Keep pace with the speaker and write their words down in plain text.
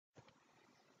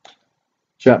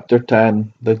Chapter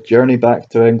 10 The Journey Back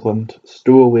to England.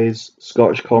 Stowaways,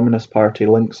 Scottish Communist Party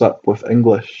links up with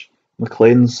English.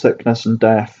 McLean's sickness and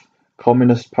death.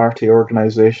 Communist Party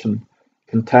organisation.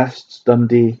 Contests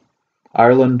Dundee.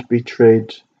 Ireland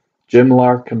betrayed. Jim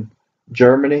Larkin.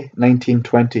 Germany,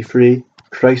 1923.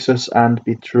 Crisis and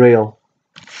betrayal.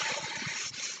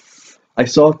 I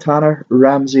saw Tanner,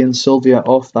 Ramsay and Sylvia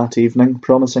off that evening,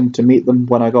 promising to meet them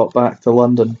when I got back to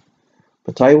London.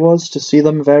 But I was to see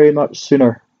them very much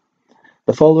sooner.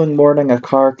 The following morning a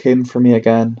car came for me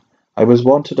again. I was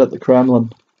wanted at the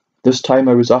Kremlin. This time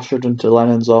I was ushered into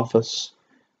Lenin's office.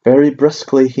 Very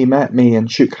briskly he met me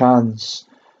and shook hands,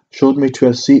 showed me to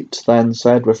a seat, then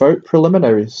said without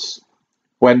preliminaries,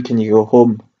 "When can you go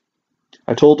home?"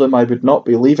 I told him I would not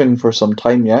be leaving for some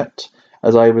time yet,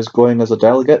 as I was going as a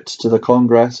delegate to the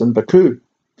Congress in Baku.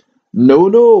 "No,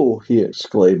 no," he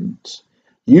exclaimed.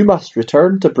 "You must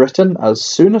return to Britain as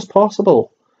soon as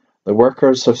possible. The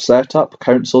workers have set up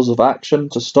councils of action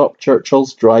to stop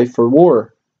Churchill's drive for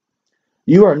war.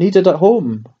 You are needed at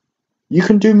home. You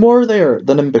can do more there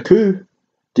than in Baku.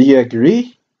 Do you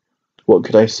agree?" What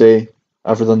could I say,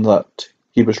 other than that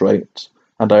he was right,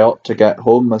 and I ought to get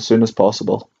home as soon as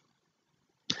possible.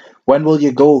 "When will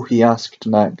you go?" he asked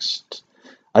next.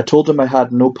 I told him I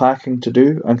had no packing to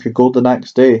do and could go the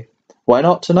next day. "Why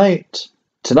not tonight?"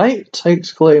 "Tonight?" I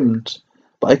exclaimed,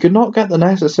 but I could not get the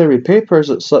necessary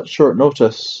papers at such short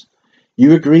notice.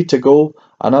 "You agree to go,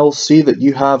 and I'll see that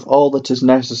you have all that is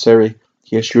necessary,"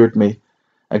 he assured me.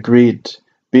 Agreed.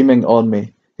 Beaming on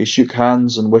me, he shook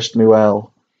hands and wished me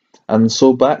well. And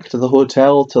so back to the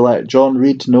hotel to let John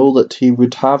Reed know that he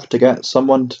would have to get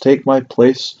someone to take my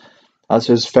place as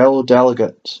his fellow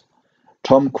delegate.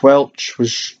 Tom Quelch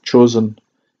was chosen.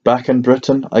 Back in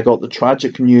Britain, I got the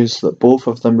tragic news that both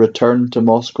of them returned to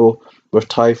Moscow with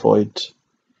typhoid.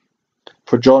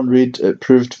 For John Reed, it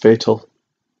proved fatal.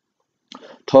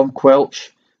 Tom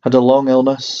Quelch had a long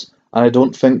illness, and I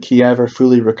don't think he ever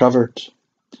fully recovered.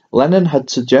 Lenin had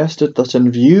suggested that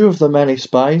in view of the many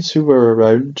spies who were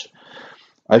around,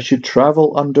 I should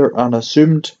travel under an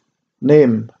assumed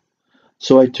name,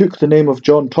 so I took the name of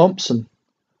John Thompson.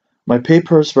 My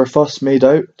papers were thus made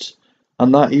out,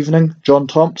 and that evening John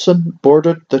Thompson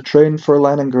boarded the train for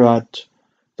Leningrad,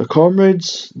 the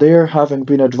comrades there having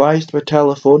been advised by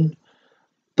telephone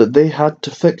that they had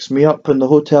to fix me up in the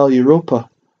Hotel Europa.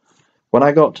 When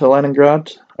I got to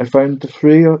Leningrad, I found the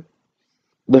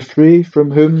three from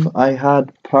whom I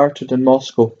had parted in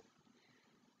Moscow.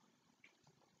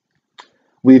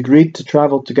 We agreed to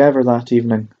travel together that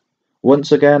evening.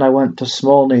 Once again I went to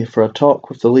Smolny for a talk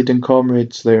with the leading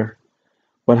comrades there.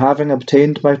 When having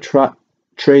obtained my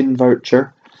train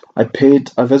voucher, I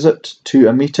paid a visit to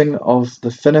a meeting of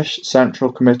the Finnish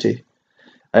Central Committee.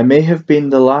 I may have been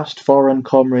the last foreign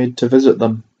comrade to visit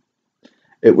them.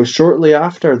 It was shortly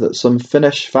after that some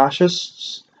Finnish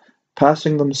fascists,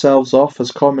 passing themselves off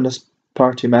as Communist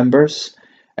Party members,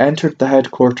 entered the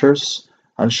headquarters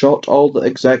and shot all the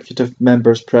executive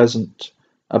members present.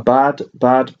 A bad,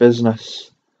 bad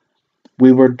business.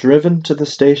 We were driven to the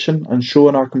station and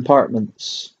shown our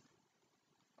compartments.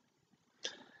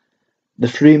 The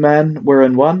three men were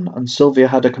in one, and Sylvia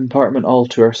had a compartment all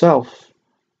to herself.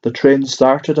 The train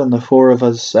started and the four of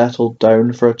us settled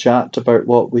down for a chat about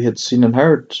what we had seen and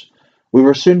heard. We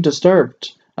were soon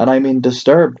disturbed, and I mean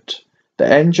disturbed. The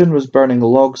engine was burning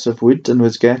logs of wood and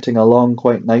was getting along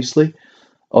quite nicely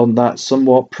on that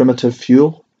somewhat primitive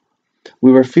fuel.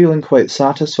 We were feeling quite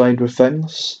satisfied with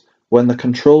things when the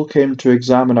control came to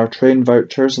examine our train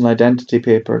vouchers and identity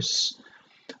papers.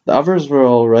 The others were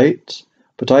all right,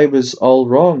 but I was all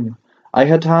wrong. I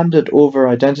had handed over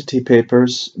identity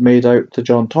papers made out to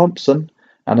John Thompson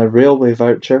and a railway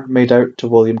voucher made out to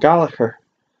William Gallacher.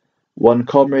 One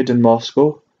comrade in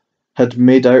Moscow had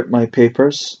made out my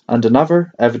papers, and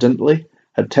another, evidently,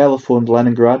 had telephoned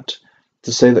Leningrad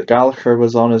to say that Gallacher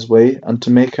was on his way and to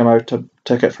make him out a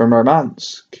ticket for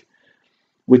Murmansk.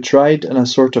 We tried in a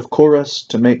sort of chorus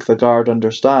to make the guard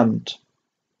understand.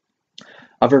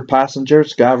 Other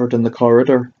passengers gathered in the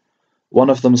corridor. One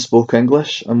of them spoke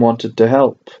English and wanted to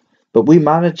help, but we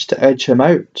managed to edge him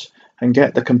out and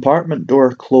get the compartment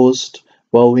door closed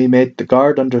while we made the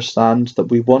guard understand that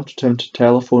we wanted him to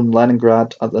telephone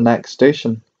Leningrad at the next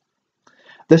station.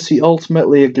 This he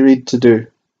ultimately agreed to do.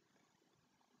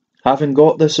 Having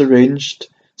got this arranged,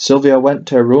 Sylvia went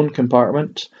to her own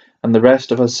compartment, and the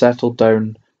rest of us settled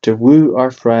down to woo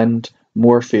our friend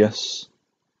Morpheus.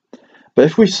 But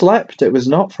if we slept, it was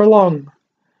not for long.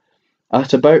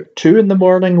 At about 2 in the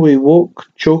morning we woke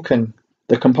choking.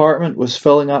 The compartment was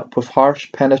filling up with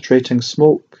harsh penetrating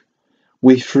smoke.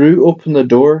 We threw open the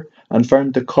door and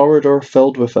found the corridor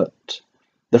filled with it.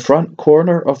 The front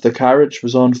corner of the carriage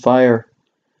was on fire.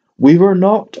 We were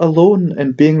not alone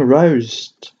in being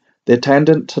roused. The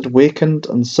attendant had wakened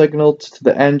and signalled to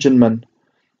the engineman,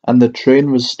 and the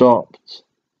train was stopped.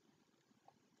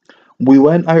 We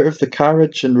went out of the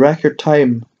carriage in record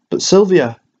time. But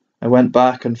Sylvia! I went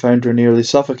back and found her nearly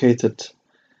suffocated.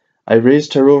 I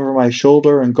raised her over my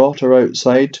shoulder and got her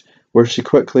outside, where she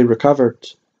quickly recovered.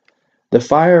 The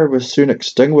fire was soon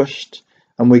extinguished,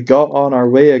 and we got on our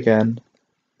way again.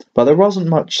 But there wasn't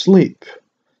much sleep,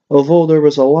 although there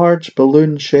was a large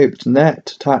balloon-shaped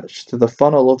net attached to the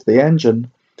funnel of the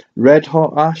engine.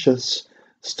 Red-hot ashes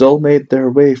still made their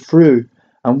way through,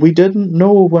 and we didn't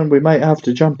know when we might have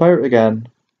to jump out again.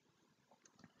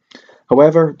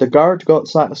 However, the guard got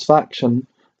satisfaction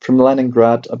from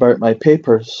Leningrad about my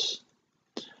papers.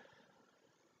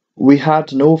 We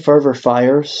had no further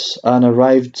fires and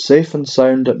arrived safe and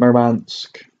sound at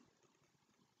Murmansk.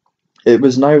 It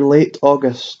was now late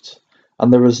August,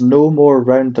 and there was no more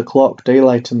round-the-clock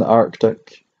daylight in the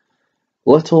Arctic.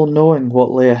 Little knowing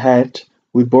what lay ahead,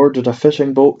 we boarded a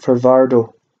fishing boat for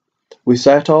Vardo. We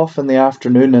set off in the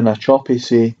afternoon in a choppy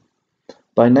sea.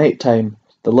 By night-time,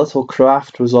 the little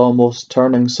craft was almost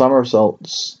turning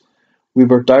somersaults. We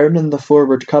were down in the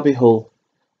forward cubbyhole.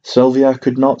 Sylvia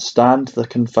could not stand the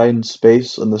confined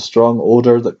space and the strong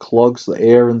odour that clogs the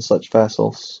air in such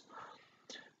vessels.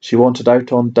 She wanted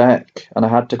out on deck, and I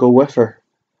had to go with her.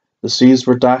 The seas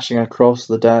were dashing across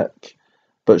the deck,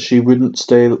 but she wouldn't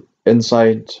stay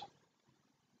inside.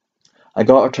 I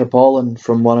got a tarpaulin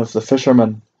from one of the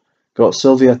fishermen, got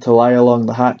Sylvia to lie along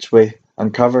the hatchway,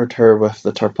 and covered her with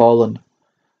the tarpaulin.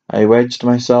 I wedged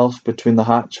myself between the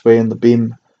hatchway and the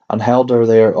beam, and held her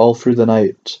there all through the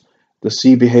night, the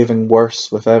sea behaving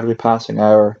worse with every passing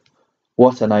hour.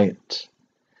 What a night!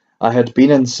 I had been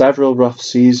in several rough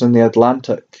seas in the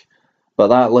Atlantic, but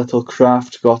that little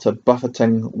craft got a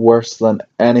buffeting worse than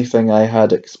anything I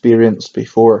had experienced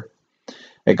before.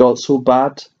 It got so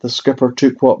bad, the skipper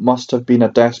took what must have been a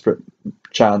desperate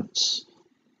chance.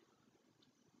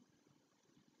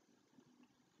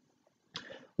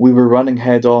 We were running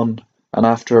head on, and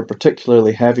after a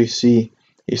particularly heavy sea,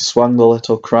 he swung the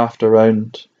little craft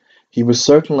around. He was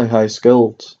certainly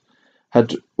high-skilled.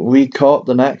 Had we caught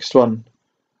the next one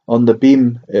on the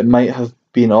beam, it might have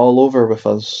been all over with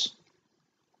us.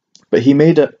 But he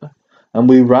made it, and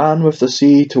we ran with the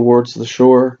sea towards the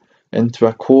shore, into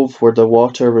a cove where the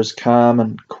water was calm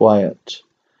and quiet.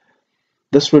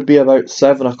 This would be about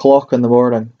 7 o'clock in the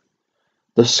morning.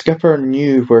 The skipper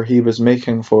knew where he was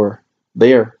making for.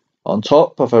 There, on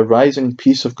top of a rising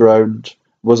piece of ground,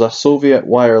 was a Soviet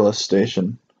wireless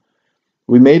station.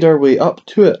 We made our way up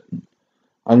to it,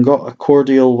 and got a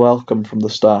cordial welcome from the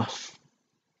staff.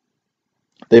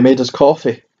 They made us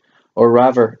coffee, or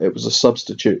rather, it was a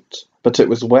substitute, but it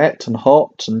was wet and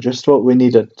hot and just what we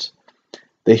needed.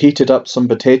 They heated up some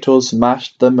potatoes,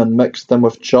 mashed them, and mixed them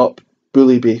with chopped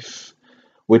bully beef.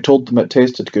 We told them it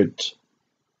tasted good.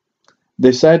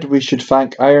 They said we should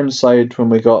thank Ironside when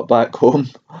we got back home.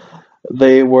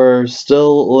 They were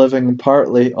still living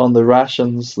partly on the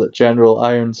rations that General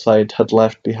Ironside had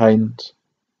left behind.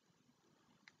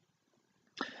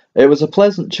 It was a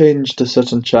pleasant change to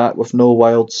sit and chat with no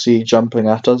wild sea jumping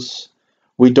at us.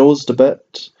 We dozed a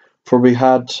bit, for we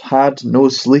had had no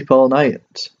sleep all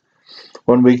night.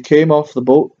 When we came off the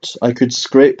boat, I could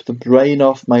scrape the brine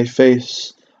off my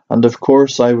face, and of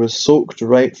course I was soaked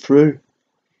right through.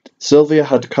 Sylvia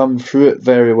had come through it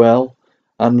very well,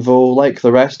 and though, like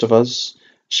the rest of us,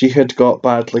 she had got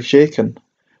badly shaken,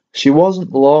 she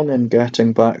wasn't long in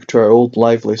getting back to her old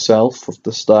lively self with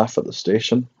the staff at the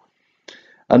station.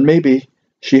 And maybe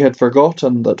she had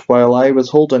forgotten that while I was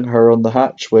holding her on the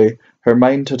hatchway, her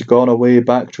mind had gone away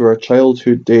back to her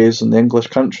childhood days in the English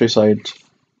countryside.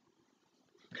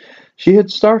 She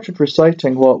had started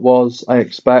reciting what was, I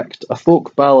expect, a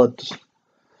folk ballad.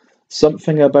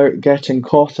 Something about getting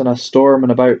caught in a storm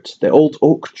and about the old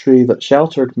oak tree that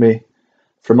sheltered me.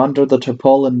 From under the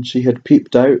tarpaulin she had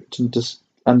peeped out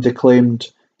and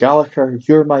declaimed, "Gallacher,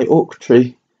 you're my oak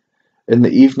tree." In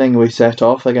the evening we set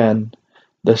off again.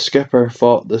 The skipper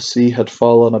thought the sea had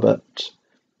fallen a bit.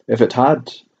 If it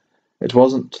had, it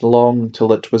wasn't long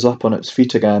till it was up on its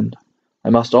feet again. I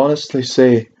must honestly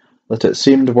say that it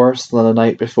seemed worse than the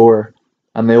night before,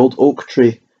 and the old oak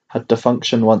tree had to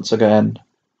function once again.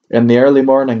 In the early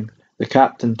morning, the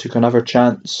captain took another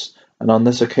chance, and on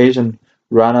this occasion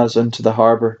ran us into the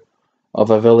harbour of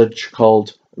a village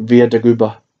called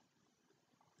Viadaguba.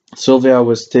 Sylvia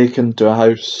was taken to a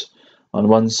house on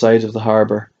one side of the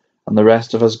harbour, and the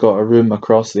rest of us got a room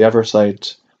across the other side.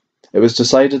 It was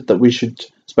decided that we should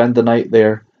spend the night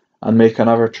there and make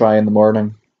another try in the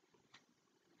morning.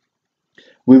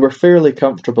 We were fairly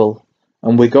comfortable,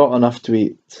 and we got enough to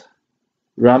eat.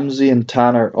 Ramsay and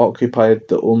Tanner occupied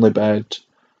the only bed,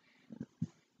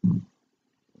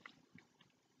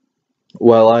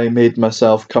 while I made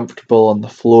myself comfortable on the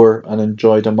floor and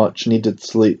enjoyed a much-needed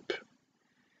sleep.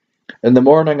 In the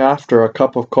morning, after a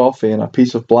cup of coffee and a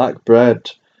piece of black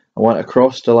bread, I went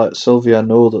across to let Sylvia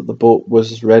know that the boat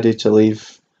was ready to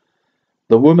leave.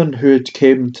 The woman who had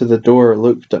came to the door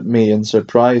looked at me in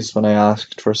surprise when I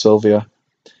asked for Sylvia.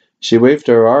 She waved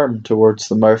her arm towards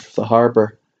the mouth of the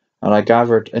harbour, and I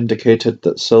gathered indicated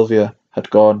that Sylvia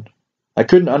had gone. I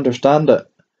couldn't understand it.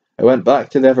 I went back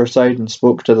to the other side and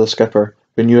spoke to the skipper,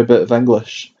 who knew a bit of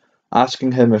English,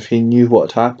 asking him if he knew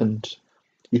what had happened.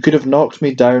 You could have knocked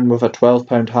me down with a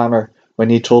 12-pound hammer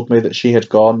when he told me that she had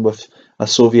gone with a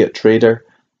Soviet trader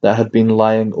that had been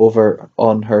lying over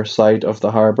on her side of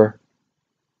the harbour.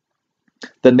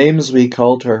 The names we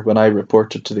called her when I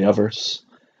reported to the others.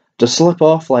 To slip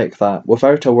off like that,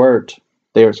 without a word,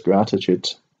 there's gratitude.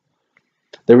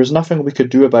 There was nothing we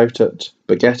could do about it,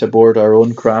 but get aboard our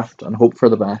own craft and hope for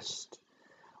the best.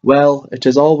 Well, it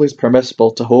is always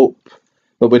permissible to hope,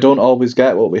 but we don't always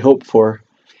get what we hope for,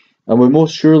 and we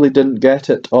most surely didn't get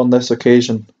it on this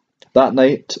occasion. That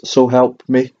night, so help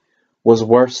me, was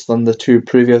worse than the 2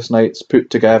 previous nights put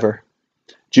together.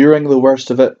 During the worst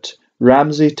of it,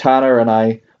 Ramsay, Tanner, and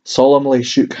I solemnly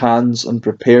shook hands and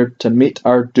prepared to meet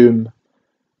our doom.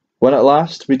 When at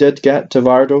last we did get to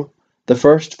Vardo, the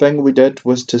first thing we did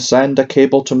was to send a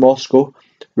cable to Moscow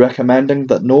recommending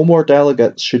that no more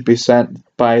delegates should be sent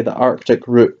by the Arctic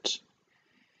route.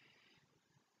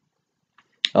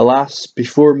 Alas,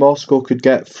 before Moscow could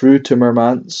get through to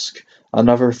Murmansk,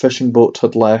 another fishing boat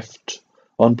had left.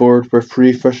 On board were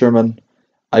 3 fishermen,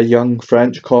 a young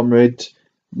French comrade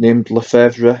named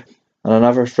Lefebvre, and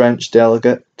another French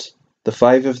delegate. The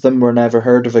 5 of them were never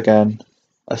heard of again.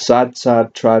 A sad,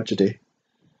 sad tragedy.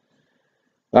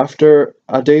 After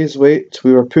a day's wait,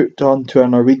 we were put onto a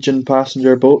Norwegian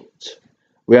passenger boat.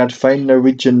 We had fine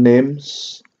Norwegian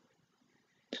names,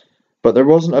 but there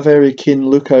wasn't a very keen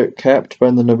lookout kept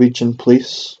by the Norwegian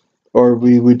police, or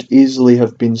we would easily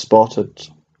have been spotted.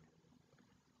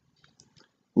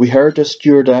 We heard a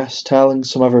stewardess telling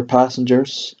some of her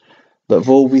passengers that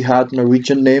though we had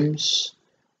Norwegian names,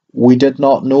 we did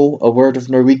not know a word of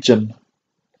Norwegian.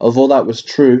 Although that was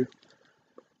true,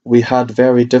 we had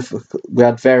very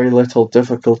little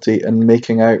difficulty in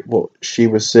making out what she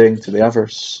was saying to the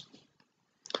others.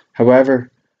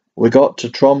 However, we got to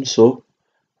Tromsø,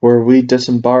 where we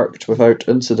disembarked without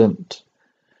incident,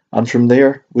 and from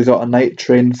there we got a night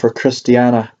train for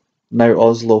Christiania, now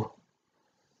Oslo.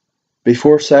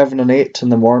 Before 7 and 8 in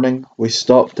the morning, we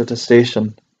stopped at a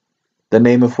station, the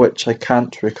name of which I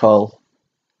can't recall,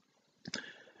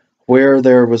 where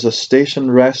there was a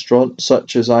station restaurant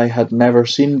such as I had never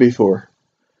seen before.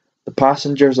 The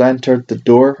passengers entered the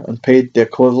door and paid the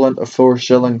equivalent of 4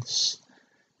 shillings.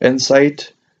 Inside,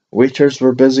 waiters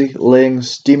were busy laying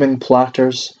steaming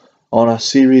platters on a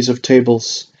series of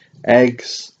tables,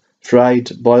 eggs, fried,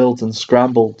 boiled and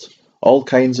scrambled, all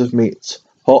kinds of meat,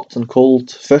 hot and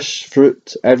cold, fish,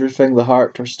 fruit, everything the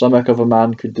heart or stomach of a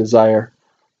man could desire.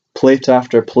 Plate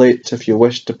after plate, if you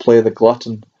wished to play the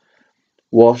glutton,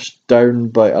 washed down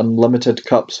by unlimited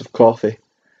cups of coffee.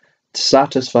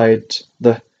 Satisfied,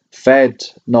 the fed,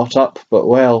 not up but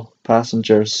well,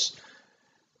 passengers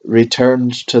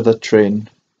returned to the train.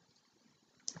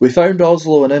 We found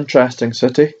Oslo an interesting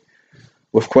city,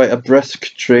 with quite a brisk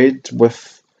trade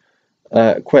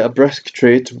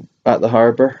at the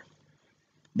harbour.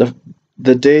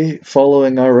 The day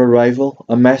following our arrival,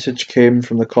 a message came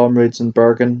from the comrades in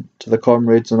Bergen to the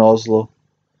comrades in Oslo.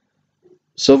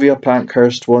 Sylvia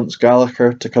Pankhurst wants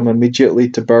Gallacher to come immediately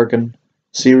to Bergen.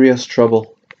 Serious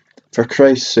trouble. For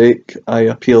Christ's sake, I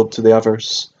appealed to the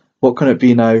others. What can it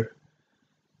be now?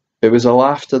 It was a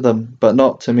laugh to them, but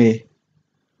not to me.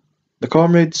 The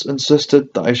comrades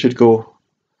insisted that I should go.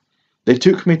 They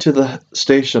took me to the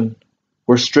station,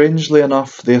 where strangely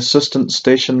enough the assistant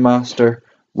station master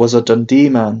was a Dundee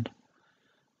man,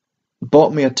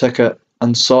 bought me a ticket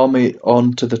and saw me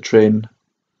on to the train.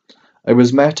 I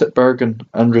was met at Bergen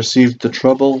and received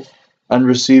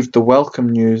the welcome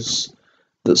news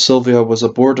that Sylvia was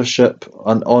aboard a ship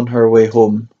and on her way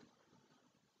home.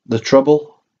 The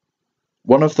trouble?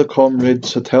 One of the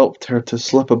comrades had helped her to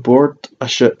slip aboard a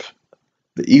ship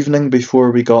the evening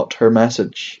before we got her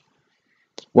message.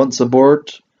 Once aboard,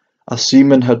 a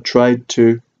seaman had tried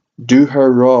to do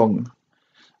her wrong,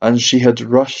 and she had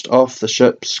rushed off the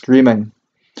ship screaming,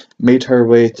 made her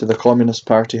way to the Communist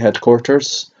Party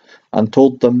headquarters, and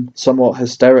told them, somewhat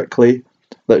hysterically,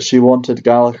 that she wanted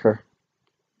Gallacher.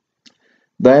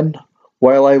 Then,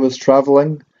 While I was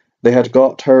travelling, they had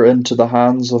got her into the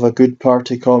hands of a good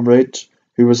party comrade,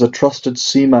 who was a trusted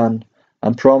seaman,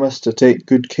 and promised to take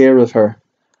good care of her.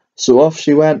 So off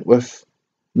she went with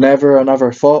never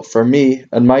another thought for me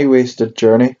and my wasted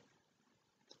journey.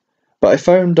 But I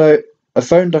found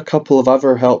a couple of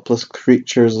other helpless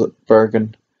creatures at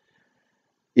Bergen.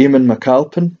 Eamon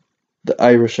McAlpin, the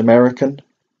Irish American,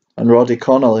 and Roddy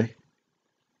Connolly.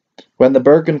 When the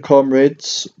Bergen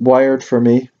comrades wired for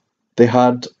me, they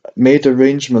had made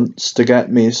arrangements to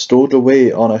get me stowed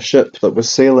away on a ship that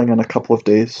was sailing in a couple of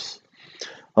days,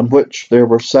 on which there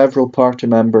were several party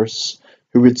members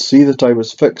who would see that I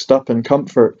was fixed up in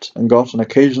comfort and got an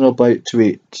occasional bite to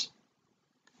eat.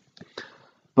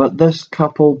 But this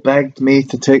couple begged me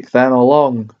to take them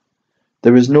along.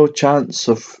 There was no chance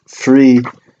of free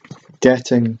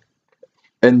getting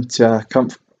into a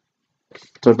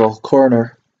comfortable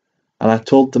corner, and I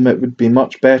told them it would be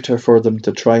much better for them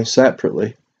to try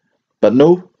separately. But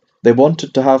no, they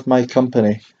wanted to have my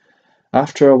company.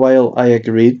 After a while I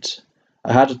agreed.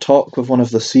 I had a talk with one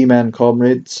of the seamen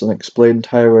comrades and explained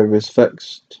how I was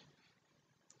fixed.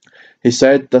 He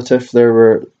said that if there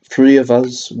were 3 of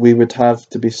us, we would have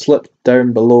to be slipped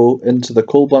down below into the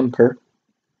coal bunker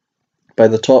by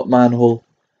the top manhole.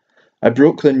 I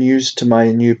broke the news to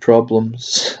my new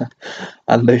problems,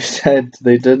 and they said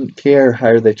they didn't care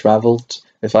how they travelled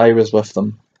if I was with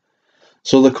them.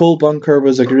 So the coal bunker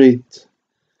was agreed.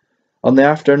 On the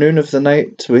afternoon of the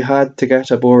night we had to get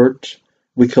aboard,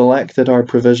 we collected our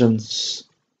provisions,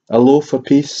 a loaf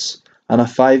apiece and a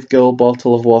 5-gill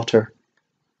bottle of water.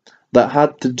 That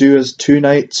had to do us 2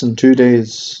 nights and 2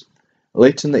 days.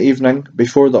 Late in the evening,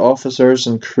 before the officers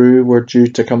and crew were due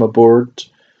to come aboard,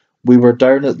 we were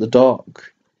down at the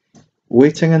dock.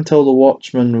 Waiting until the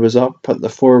watchman was up at the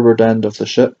forward end of the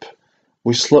ship,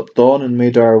 we slipped on and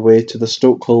made our way to the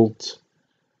stokehold.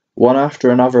 One after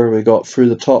another we got through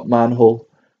the top manhole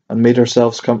and made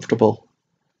ourselves comfortable,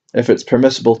 if it's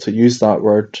permissible to use that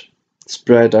word,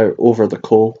 spread out over the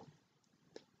coal.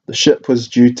 The ship was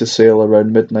due to sail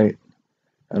around midnight,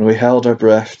 and we held our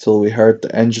breath till we heard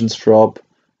the engines throb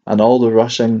and all the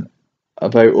rushing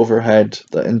about overhead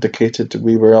that indicated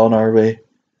we were on our way.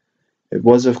 It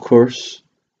was, of course,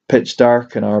 pitch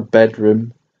dark in our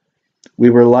bedroom. We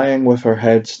were lying with our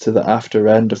heads to the after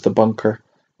end of the bunker,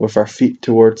 with our feet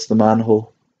towards the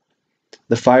manhole.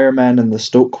 The firemen in the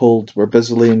stokehold were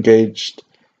busily engaged,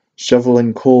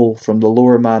 shoveling coal from the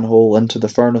lower manhole into the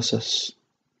furnaces.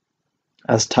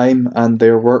 As time and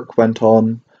their work went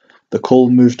on, the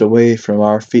coal moved away from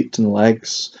our feet and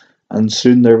legs, and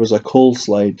soon there was a coal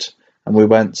slide, and we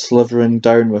went slithering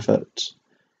down with it.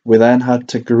 We then had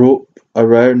to grope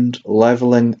around,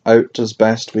 levelling out as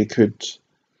best we could.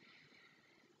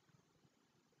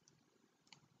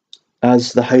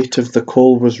 As the height of the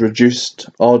coal was reduced,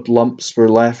 odd lumps were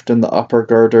left in the upper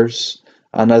girders,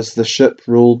 and as the ship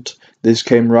rolled, these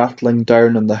came rattling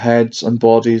down on the heads and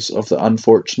bodies of the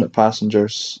unfortunate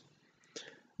passengers.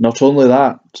 Not only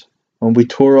that, when we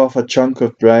tore off a chunk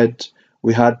of bread,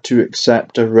 we had to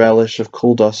accept a relish of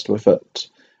coal dust with it,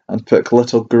 and pick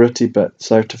little gritty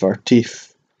bits out of our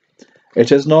teeth.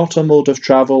 It is not a mode of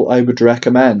travel I would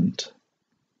recommend.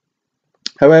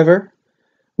 However,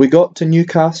 we got to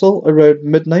Newcastle around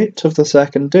midnight of the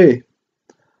second day.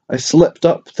 I slipped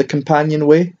up the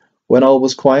companionway when all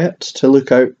was quiet to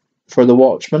look out for the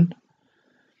watchman.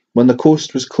 When the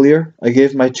coast was clear, I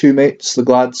gave my 2 mates the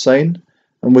glad sign,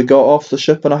 and we got off the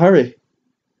ship in a hurry.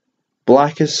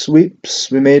 Black as sweeps,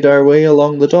 we made our way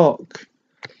along the dock.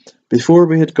 Before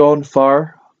we had gone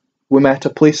far, we met a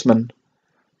policeman,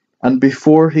 and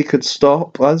before he could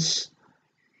stop us,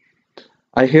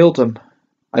 I hailed him.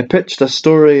 I pitched a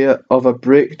story of a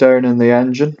breakdown in the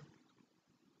engine,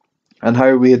 and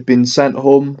how we had been sent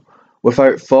home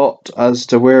without thought as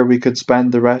to where we could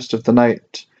spend the rest of the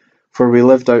night, for we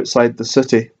lived outside the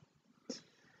city.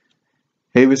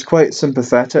 He was quite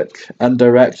sympathetic, and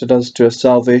directed us to a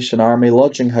Salvation Army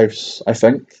lodging house, I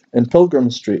think, in Pilgrim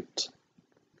Street.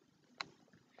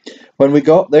 When we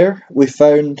got there, we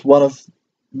found one of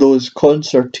those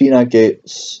concertina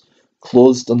gates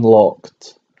closed and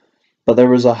locked, but there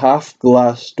was a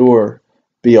half-glass door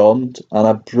beyond, and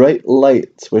a bright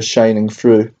light was shining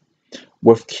through.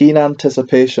 With keen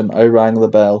anticipation I rang the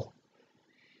bell.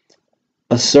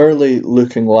 A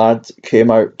surly-looking lad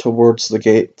came out towards the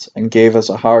gate and gave us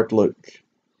a hard look.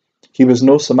 He was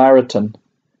no Samaritan.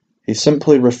 He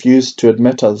simply refused to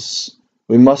admit us.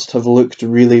 We must have looked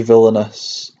really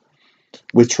villainous.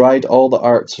 We tried all the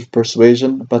arts of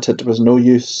persuasion, but it was no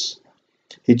use.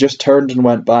 He just turned and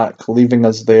went back, leaving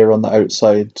us there on the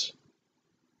outside.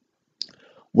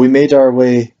 We made our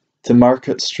way to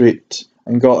Market Street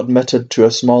and got admitted to a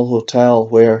small hotel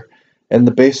where, in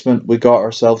the basement, we got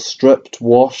ourselves stripped,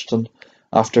 washed, and,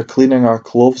 after cleaning our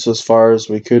clothes as far as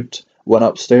we could, went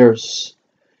upstairs.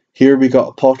 Here we got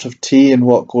a pot of tea and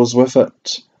what goes with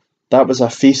it. That was a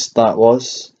feast, that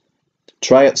was.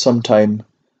 Try it sometime.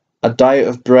 A diet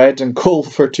of bread and coal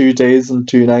for 2 days and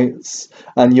 2 nights,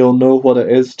 and you'll know what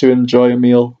it is to enjoy a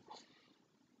meal.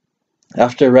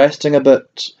 After resting a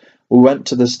bit, we went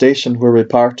to the station where we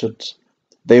parted.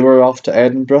 They were off to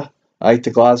Edinburgh, I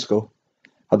to Glasgow.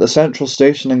 At the central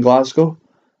station in Glasgow,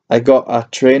 I got a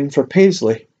train for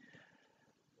Paisley,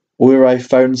 where I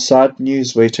found sad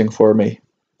news waiting for me.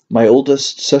 My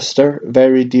oldest sister,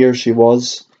 very dear she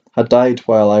was, had died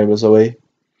while I was away.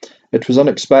 It was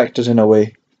unexpected in a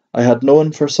way. I had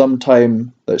known for some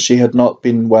time that she had not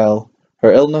been well.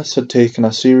 Her illness had taken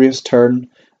a serious turn,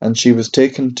 and she was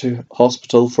taken to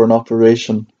hospital for an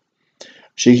operation.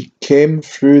 She came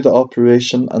through the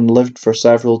operation and lived for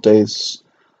several days.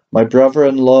 My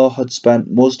brother-in-law had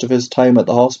spent most of his time at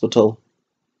the hospital.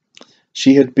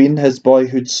 She had been his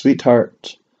boyhood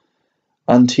sweetheart,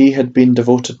 and he had been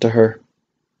devoted to her.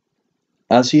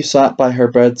 As he sat by her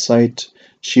bedside,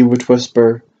 she would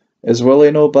whisper, "Is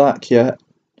Willie no back yet?"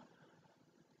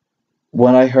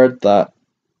 When I heard that,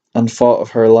 and thought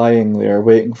of her lying there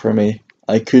waiting for me,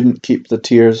 I couldn't keep the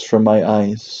tears from my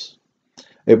eyes.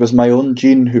 It was my own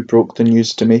Jean who broke the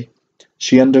news to me.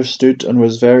 She understood and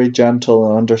was very gentle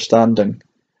and understanding.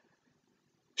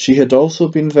 She had also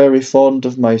been very fond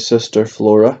of my sister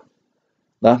Flora.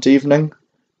 That evening,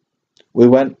 we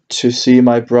went to see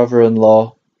my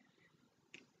brother-in-law,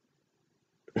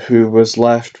 who was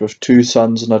left with 2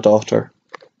 sons and a daughter.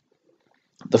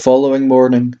 The following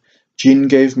morning, Jean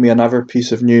gave me another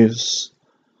piece of news.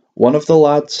 One of the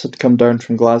lads had come down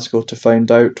from Glasgow to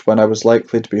find out when I was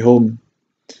likely to be home.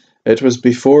 It was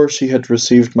before she had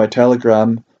received my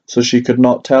telegram, so she could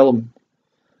not tell him.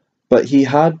 But he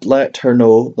had let her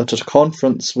know that a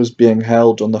conference was being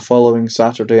held on the following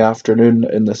Saturday afternoon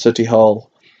in the City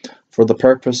Hall, for the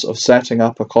purpose of setting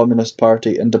up a communist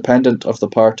party independent of the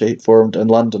party formed in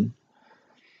London.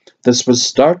 This was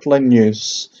startling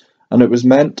news, and it was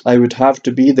meant I would have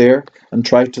to be there and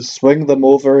try to swing them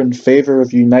over in favour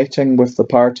of uniting with the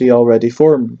party already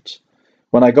formed.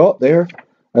 When I got there,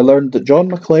 I learned that John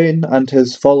McLean and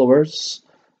his followers,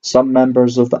 some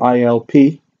members of the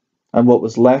ILP, and what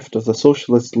was left of the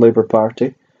Socialist Labour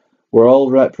Party, were all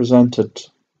represented.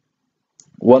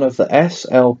 One of the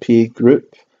SLP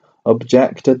group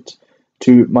objected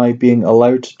to my being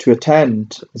allowed to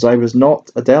attend, as I was not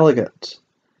a delegate.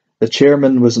 The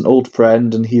chairman was an old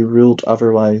friend, and he ruled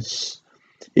otherwise.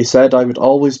 He said I would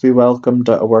always be welcomed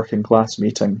at a working class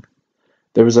meeting.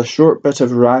 There was a short bit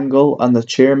of wrangle, and the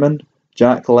chairman,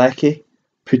 Jack Gallacher,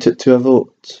 put it to a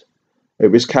vote.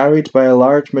 It was carried by a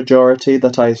large majority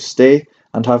that I stay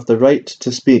and have the right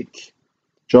to speak.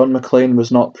 John McLean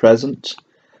was not present,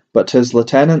 but his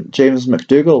lieutenant James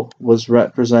McDougall was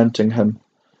representing him,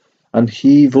 and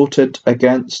he voted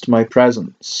against my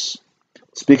presence.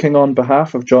 Speaking on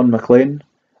behalf of John McLean,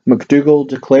 McDougall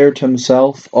declared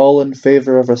himself all in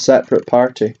favour of a separate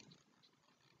party.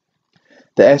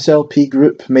 The SLP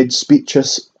group made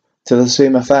speeches to the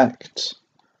same effect.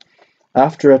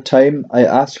 After a time, I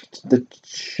asked the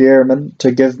chairman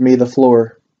to give me the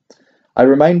floor. I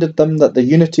reminded them that the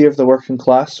unity of the working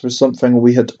class was something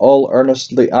we had all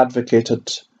earnestly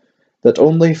advocated, that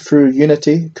only through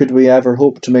unity could we ever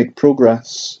hope to make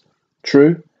progress.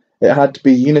 True, it had to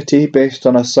be unity based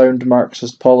on a sound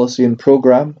Marxist policy and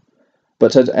programme,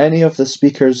 but had any of the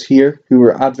speakers here who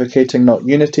were advocating not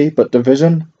unity but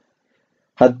division,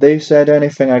 had they said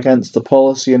anything against the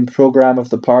policy and programme of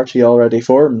the party already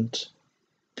formed?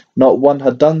 Not one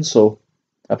had done so.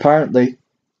 Apparently,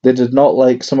 they did not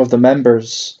like some of the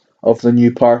members of the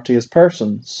new party as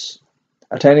persons.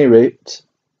 At any rate,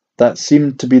 that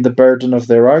seemed to be the burden of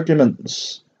their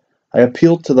arguments. I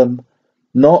appealed to them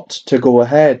not to go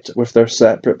ahead with their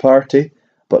separate party,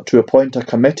 but to appoint a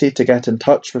committee to get in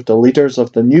touch with the leaders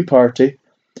of the new party,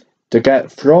 to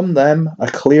get from them a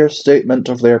clear statement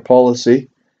of their policy,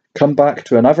 come back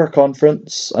to another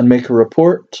conference and make a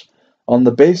report, on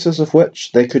the basis of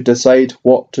which they could decide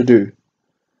what to do.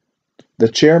 The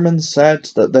chairman said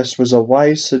that this was a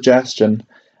wise suggestion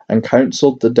and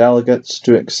counselled the delegates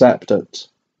to accept it.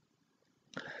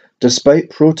 Despite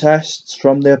protests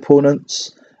from the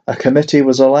opponents, a committee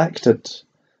was elected.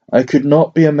 I could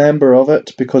not be a member of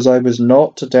it because I was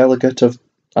not a delegate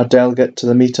to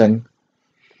the meeting.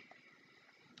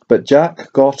 But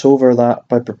Jack got over that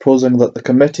by proposing that the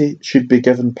committee should be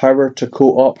given power to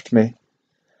co-opt me.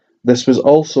 This was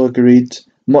also agreed,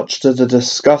 much to the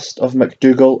disgust of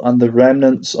MacDougall and the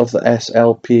remnants of the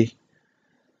SLP.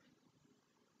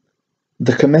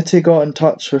 The committee got in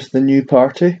touch with the new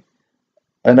party,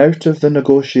 and out of the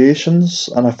negotiations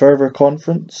and a further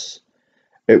conference,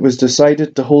 it was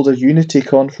decided to hold a unity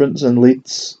conference in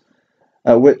Leeds,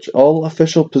 at which all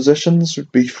official positions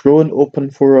would be thrown open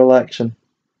for election.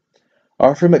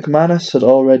 Arthur McManus had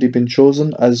already been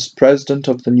chosen as president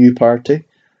of the new party,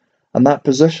 and that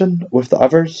position, with the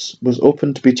others, was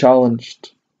open to be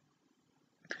challenged.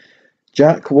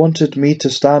 Jack wanted me to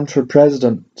stand for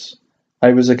president.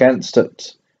 I was against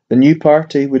it. The new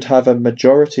party would have a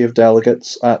majority of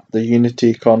delegates at the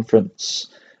Unity Conference,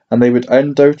 and they would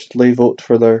undoubtedly vote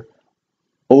for their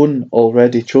own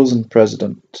already chosen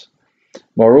president.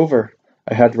 Moreover,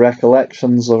 I had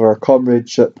recollections of our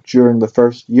comradeship during the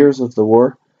first years of the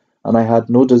war, and I had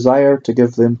no desire to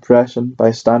give the impression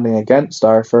by standing against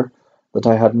Arthur that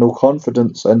I had no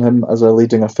confidence in him as a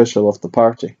leading official of the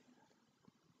party.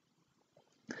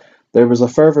 There was a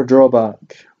further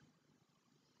drawback,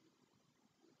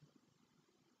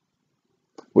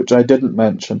 which I didn't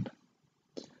mention.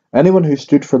 Anyone who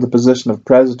stood for the position of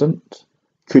president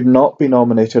could not be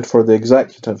nominated for the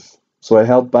executive, so I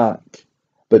held back.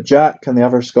 But Jack and the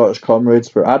other Scottish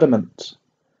comrades were adamant.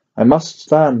 I must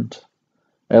stand.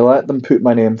 I let them put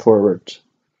my name forward.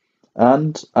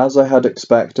 And, as I had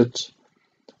expected,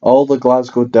 all the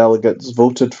Glasgow delegates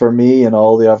voted for me and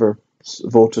all the others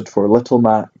voted for Little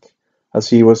Mac, as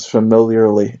he was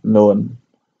familiarly known.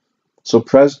 So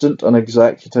president and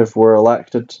executive were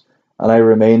elected, and I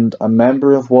remained a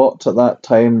member of what at that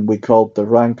time we called the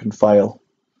rank and file.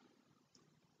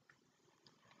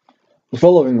 The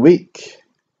following week,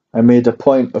 I made a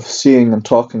point of seeing and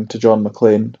talking to John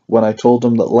McLean when I told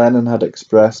him that Lenin had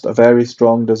expressed a very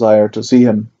strong desire to see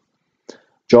him.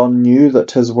 John knew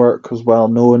that his work was well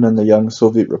known in the young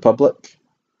Soviet Republic.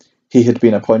 He had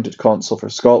been appointed consul for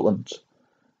Scotland,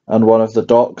 and one of the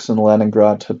docks in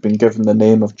Leningrad had been given the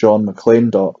name of John McLean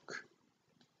Dock.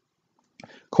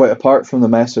 Quite apart from the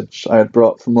message I had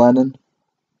brought from Lenin,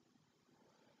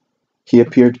 he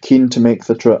appeared keen to make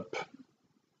the trip.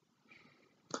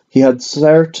 He had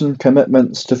certain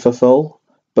commitments to fulfill,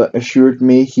 but assured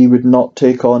me he would not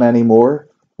take on any more.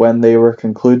 When they were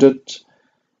concluded,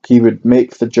 he would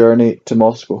make the journey to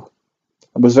Moscow.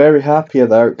 I was very happy at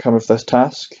the outcome of this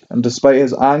task, and despite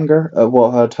his anger at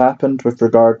what had happened with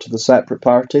regard to the separate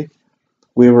party,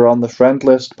 we were on the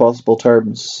friendliest possible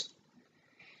terms.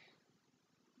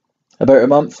 About a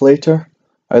month later,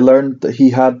 I learned that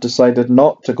he had decided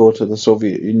not to go to the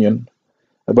Soviet Union.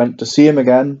 I went to see him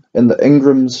again in the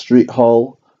Ingram Street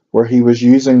Hall, where he was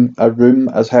using a room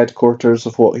as headquarters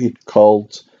of what he'd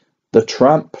called the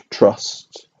Tramp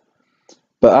Trust,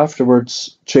 but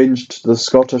afterwards changed to the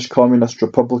Scottish Communist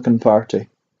Republican Party.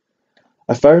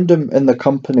 I found him in the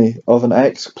company of an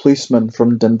ex-policeman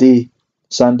from Dundee,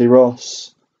 Sandy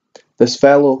Ross. This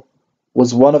fellow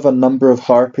was one of a number of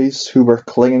harpies who were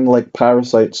clinging like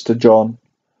parasites to John.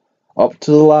 Up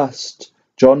to the last,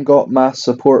 John got mass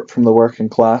support from the working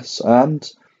class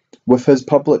and, with his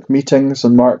public meetings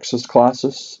and Marxist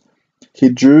classes, he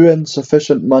drew in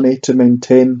sufficient money to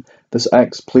maintain this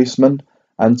ex-policeman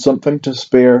and something to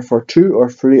spare for 2 or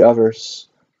 3 others.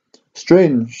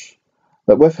 Strange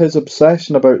that with his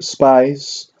obsession about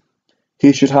spies,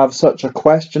 he should have such a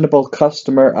questionable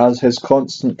customer as his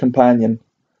constant companion.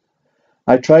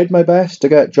 I tried my best to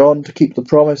get John to keep the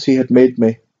promise he had made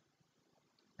me.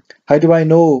 "How do I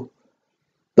know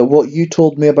that what you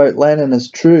told me about Lenin is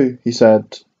true?" he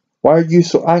said. "Why are you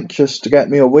so anxious to get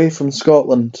me away from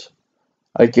Scotland?"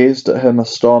 I gazed at him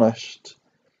astonished.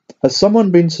 "Has someone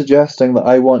been suggesting that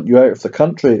I want you out of the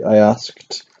country?" I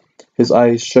asked. His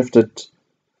eyes shifted.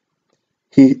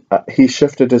 He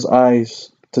shifted his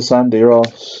eyes to Sandy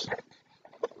Ross.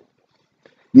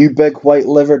 "You big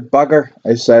white-livered bugger,"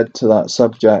 I said to that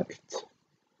subject.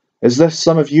 "Is this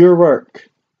some of your work?"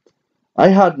 "I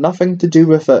had nothing to do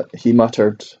with it," he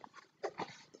muttered.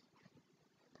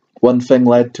 One thing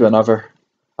led to another,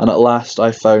 and at last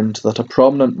I found that a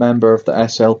prominent member of the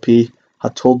SLP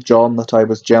had told John that I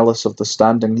was jealous of the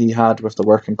standing he had with the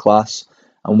working class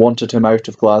and wanted him out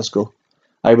of Glasgow.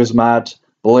 I was mad,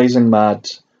 blazing mad.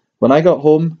 When I got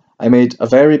home, I made a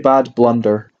very bad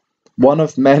blunder, one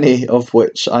of many of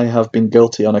which I have been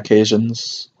guilty on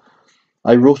occasions.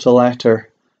 I wrote a letter.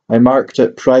 I marked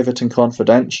it private and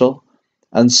confidential,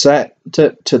 and sent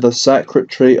it to the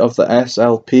secretary of the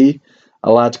SLP,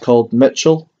 a lad called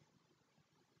Mitchell,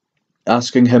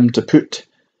 asking him to put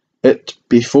it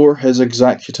before his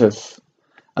executive.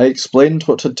 I explained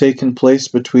what had taken place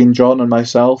between John and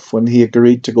myself when he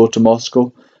agreed to go to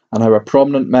Moscow, and how a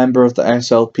prominent member of the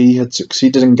SLP had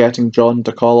succeeded in getting John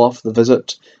to call off the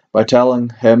visit by telling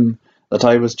him that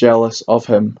I was jealous of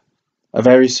him. A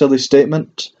very silly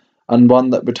statement, and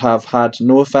one that would have had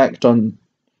no effect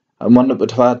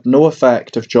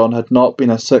if John had not been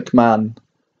a sick man.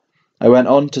 I went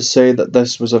on to say that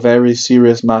this was a very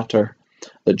serious matter,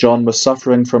 that John was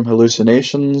suffering from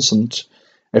hallucinations, and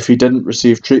if he didn't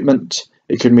receive treatment,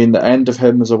 it could mean the end of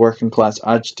him as a working-class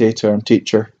agitator and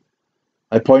teacher.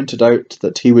 I pointed out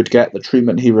that he would get the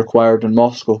treatment he required in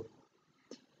Moscow,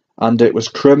 and it was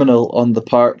criminal on the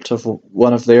part of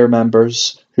one of their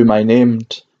members, whom I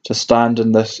named, to stand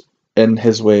in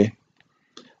his way.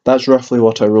 That's roughly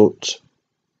what I wrote.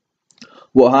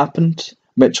 What happened?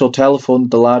 Mitchell telephoned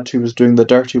the lad who was doing the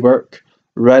dirty work,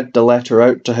 read the letter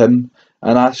out to him,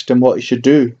 and asked him what he should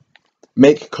do.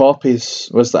 Make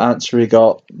copies, was the answer he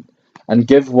got, and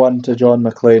give one to John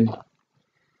McLean.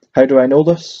 How do I know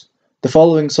this? The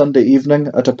following Sunday evening,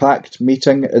 at a packed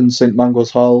meeting in St. Mungo's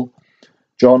Hall,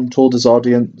 John told his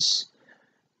audience,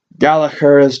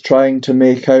 "Gallacher is trying to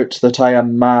make out that I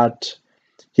am mad.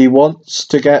 He wants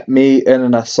to get me in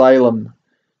an asylum."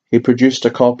 He produced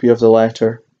a copy of the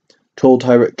letter, told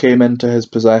how it came into his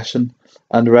possession,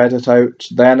 and read it out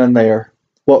then and there.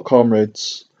 What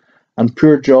comrades! And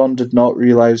poor John did not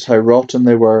realize how rotten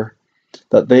they were,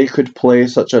 that they could play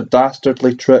such a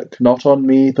dastardly trick not on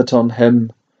me but on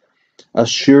him. As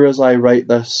sure as I write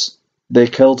this, they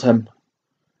killed him.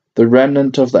 The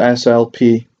remnant of the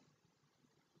SLP,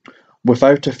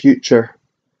 without a future,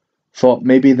 thought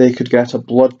maybe they could get a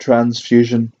blood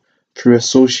transfusion through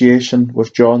association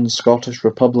with John's Scottish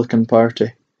Republican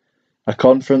Party. A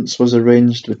conference was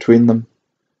arranged between them.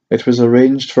 It was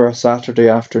arranged for a Saturday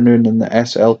afternoon in the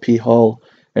SLP Hall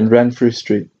in Renfrew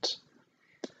Street.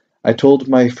 I told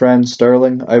my friend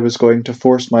Sterling I was going to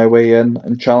force my way in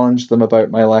and challenge them about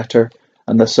my letter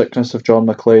and the sickness of John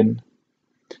McLean.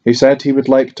 He said he would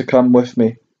like to come with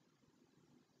me.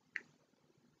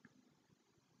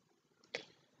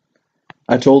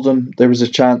 I told him there was a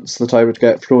chance that I would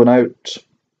get thrown out.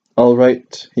 "All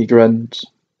right," he grinned.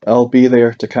 "I'll be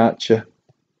there to catch you."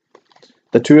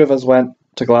 The two of us went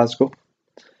to Glasgow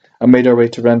and made our way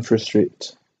to Renfrew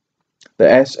Street. The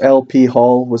SLP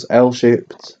Hall was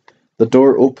L-shaped. The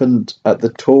door opened at the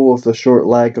toe of the short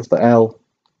leg of the L.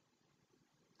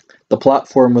 The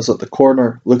platform was at the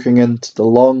corner, looking into the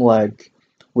long leg,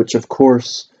 which of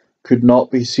course could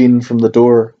not be seen from the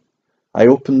door. I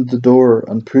opened the door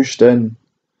and pushed in.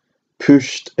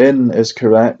 Pushed in is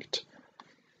correct,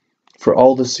 for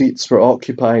all the seats were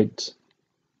occupied,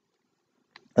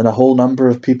 and a whole number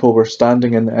of people were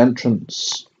standing in the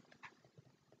entrance.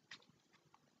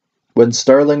 When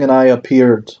Sterling and I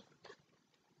appeared,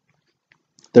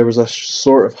 there was a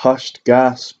sort of hushed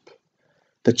gasp.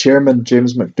 The chairman,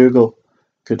 James McDougall,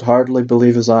 could hardly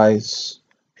believe his eyes.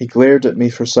 He glared at me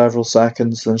for several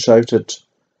seconds, then shouted,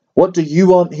 "What do you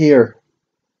want here?"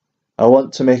 "I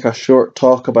want to make a short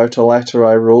talk about a letter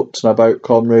I wrote and about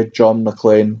Comrade John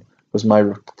McLean," was my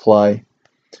reply.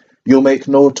 "You'll make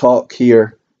no talk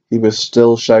here," he was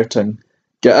still shouting.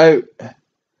 "Get out!"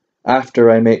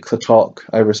 "After I make the talk,"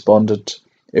 I responded.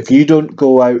 "If you don't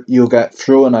go out, you'll get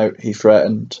thrown out," he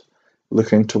threatened,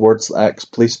 looking towards the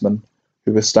ex-policeman,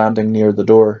 who was standing near the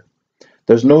door.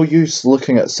 "There's no use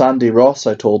looking at Sandy Ross,"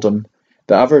 I told him.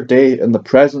 "The other day, in the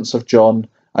presence of John,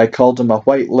 I called him a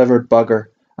white-livered bugger,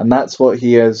 and that's what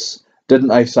he is.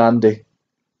 Didn't I, Sandy?"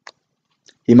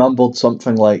 He mumbled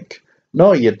something like,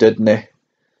 "No, you didn't."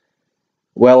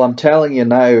 "Well, I'm telling you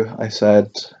now," I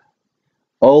said.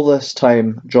 All this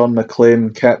time, John McLean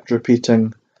kept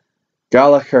repeating,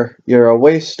 "Gallacher, you're a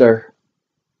waster.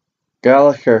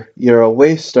 Gallacher, you're a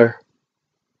waster."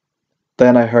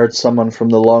 Then I heard someone from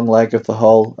the long leg of the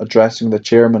hall addressing the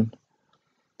chairman.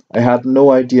 I had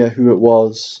no idea who it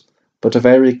was, but a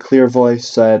very clear voice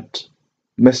said,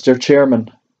 "Mr. Chairman,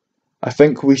 I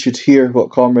think we should hear what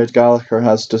Comrade Gallacher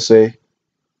has to say."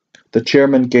 The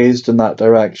chairman gazed in that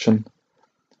direction,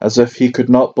 as if he could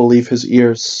not believe his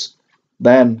ears.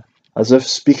 Then, as if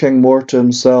speaking more to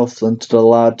himself than to the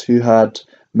lad who had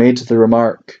made the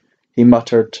remark, he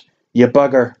muttered, "You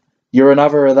bugger, you're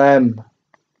another of them."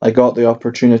 I got the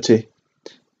opportunity,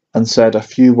 and said a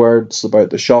few words about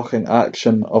the shocking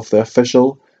action of the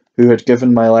official who had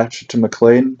given my letter to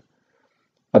McLean,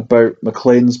 about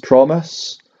McLean's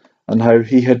promise, and how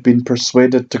he had been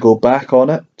persuaded to go back on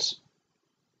it.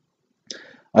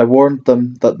 I warned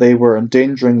them that they were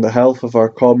endangering the health of our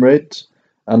comrade,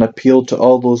 and appealed to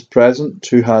all those present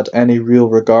who had any real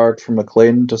regard for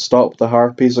McLean to stop the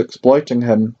harpies exploiting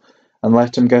him and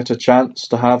let him get a chance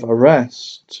to have a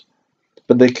rest.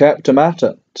 But they kept him at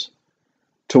it.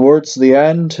 Towards the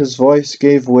end his voice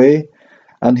gave way,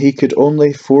 and he could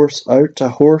only force out a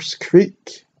hoarse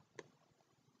creak.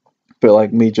 Bit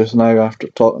like me just now after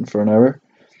talking for an hour.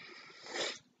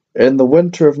 In the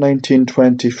winter of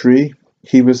 1923,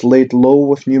 he was laid low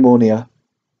with pneumonia.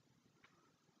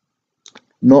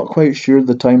 Not quite sure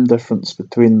the time difference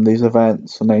between these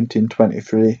events in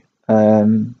 1923.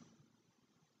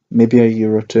 Maybe a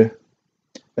year or two.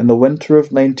 In the winter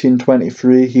of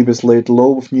 1923, he was laid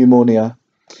low with pneumonia.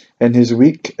 In his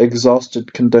weak,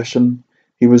 exhausted condition,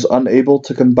 he was unable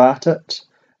to combat it,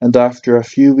 and after a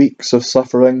few weeks of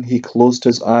suffering, he closed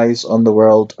his eyes on the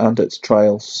world and its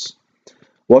trials.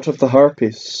 What of the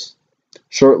harpies?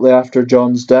 Shortly after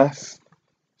John's death,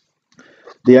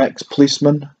 the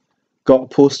ex-policeman got a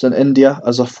post in India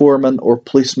as a foreman or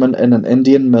policeman in an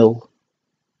Indian mill.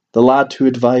 The lad who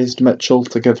advised Mitchell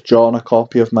to give John a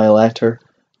copy of my letter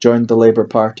joined the Labour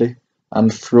Party,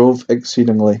 and throve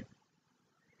exceedingly.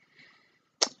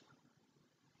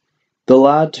 The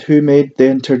lad who made the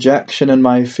interjection in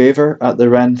my favour at the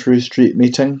Renfrew Street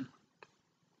meeting,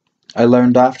 I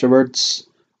learned afterwards,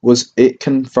 was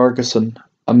Aitken Ferguson,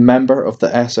 a member of the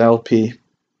SLP.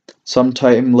 Some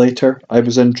time later, I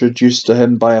was introduced to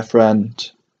him by a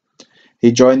friend.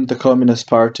 He joined the Communist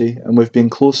Party, and we've been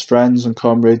close friends and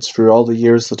comrades through all the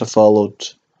years that have followed.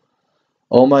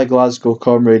 All my Glasgow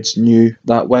comrades knew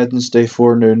that Wednesday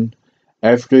forenoon,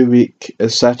 every week,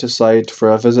 is set aside for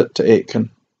a visit to Aitken.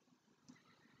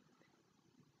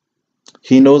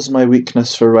 He knows my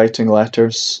weakness for writing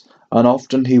letters, and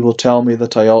often he will tell me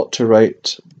that I ought to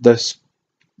write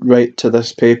to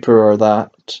this paper or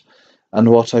that,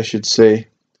 and what I should say.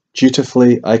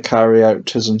 Dutifully, I carry out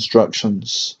his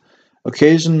instructions.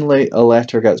 Occasionally a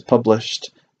letter gets published,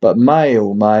 but my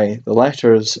oh my, the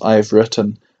letters I've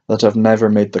written that have never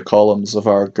made the columns of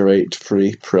our great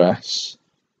free press.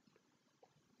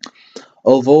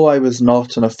 Although I was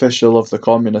not an official of the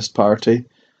Communist Party,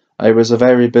 I was a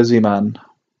very busy man,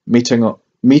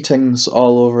 meetings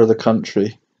all over the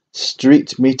country,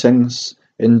 street meetings,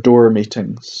 indoor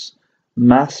meetings,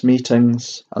 mass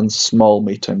meetings, and small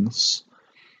meetings.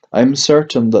 I'm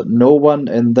certain that no one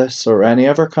in this or any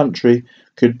other country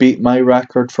could beat my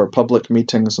record for public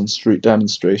meetings and street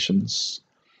demonstrations.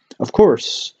 Of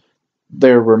course,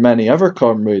 there were many other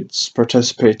comrades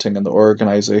participating in the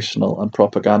organisational and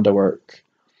propaganda work.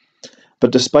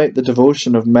 But despite the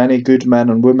devotion of many good men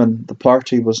and women, the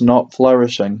party was not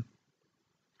flourishing.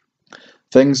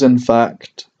 Things, in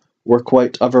fact, were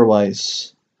quite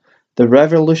otherwise. The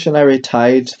revolutionary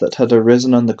tide that had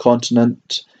arisen on the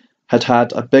continent had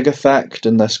had a big effect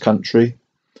in this country,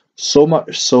 so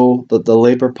much so that the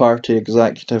Labour Party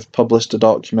executive published a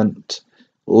document,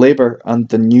 Labour and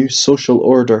the New Social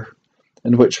Order,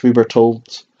 in which we were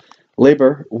told,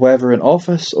 Labour, whether in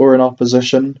office or in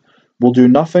opposition, will do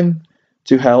nothing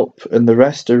to help in the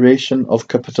restoration of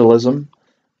capitalism,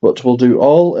 but will do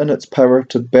all in its power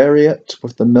to bury it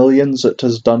with the millions it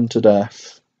has done to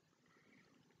death.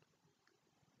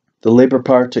 The Labour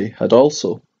Party had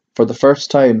also, for the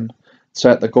first time,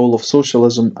 set the goal of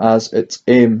socialism as its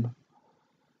aim.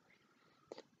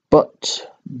 But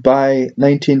by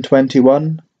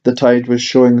 1921, the tide was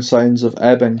showing signs of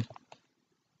ebbing.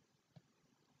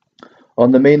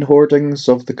 On the main hoardings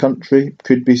of the country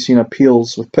could be seen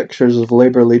appeals with pictures of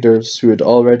Labour leaders who had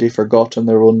already forgotten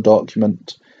their own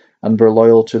document and were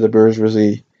loyal to the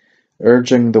bourgeoisie,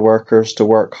 urging the workers to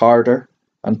work harder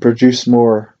and produce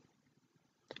more.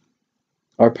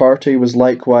 Our party was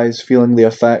likewise feeling the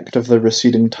effect of the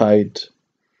receding tide.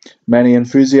 Many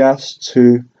enthusiasts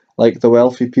who, like the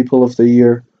wealthy people of the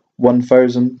year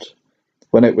 1000,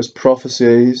 when it was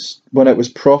prophesied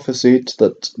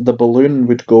that the balloon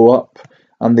would go up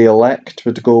and the elect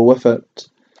would go with it,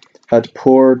 had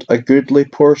poured a goodly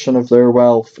portion of their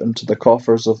wealth into the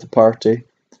coffers of the party,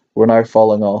 were now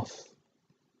falling off.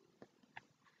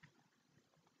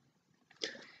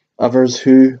 Others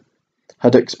who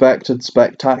had expected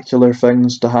spectacular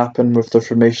things to happen with the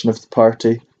formation of the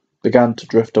party began to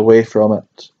drift away from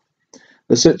it.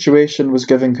 The situation was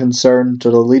giving concern to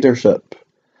the leadership.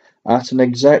 At an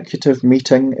executive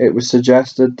meeting, it was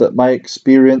suggested that my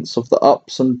experience of the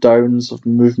ups and downs of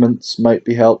movements might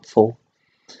be helpful,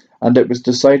 and it was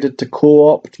decided to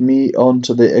co-opt me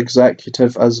onto the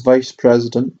executive as vice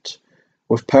president,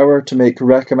 with power to make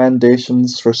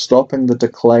recommendations for stopping the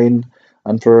decline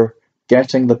and for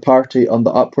getting the party on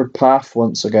the upward path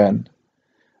once again.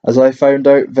 As I found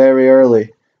out very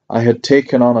early, I had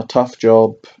taken on a tough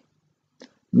job.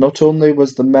 Not only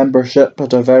was the membership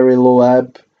at a very low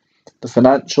ebb, the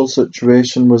financial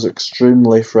situation was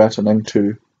extremely threatening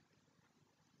too.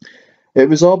 It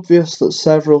was obvious that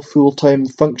several full-time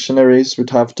functionaries would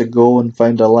have to go and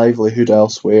find a livelihood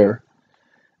elsewhere.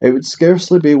 It would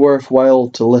scarcely be worthwhile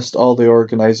to list all the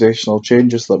organisational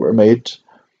changes that were made,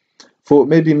 for it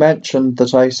may be mentioned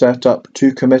that I set up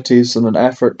 2 committees in an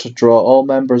effort to draw all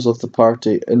members of the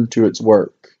party into its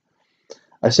work.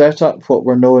 I set up what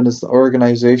were known as the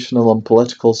organisational and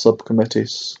political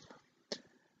subcommittees.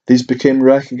 These became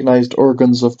recognised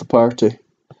organs of the party.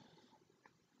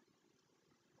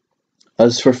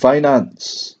 As for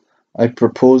finance, I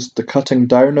proposed the cutting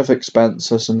down of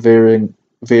expenses in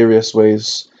various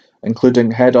ways,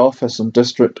 including head office and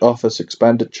district office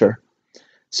expenditure.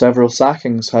 Several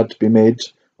sackings had to be made,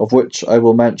 of which I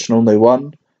will mention only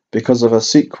one, because of a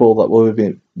sequel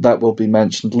that will be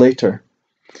mentioned later.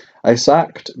 I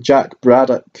sacked Jack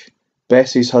Braddock,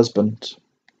 Bessie's husband,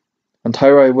 and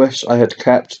how I wish I had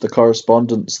kept the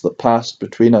correspondence that passed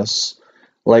between us.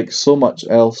 Like so much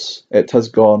else, it has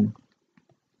gone.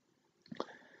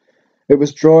 It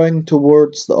was drawing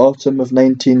towards the autumn of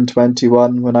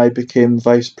 1921 when I became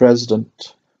Vice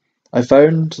President. I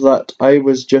found that I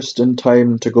was just in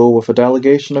time to go with a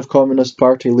delegation of Communist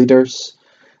Party leaders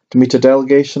to meet a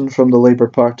delegation from the Labour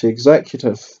Party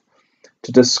executive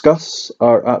to discuss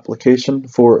our application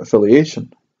for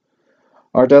affiliation.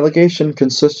 Our delegation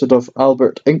consisted of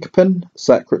Albert Inkpen,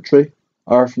 Secretary,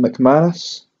 Arthur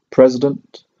McManus,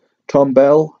 President, Tom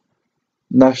Bell,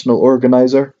 National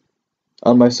Organiser,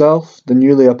 and myself, the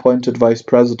newly appointed Vice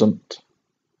President.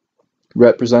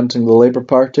 Representing the Labour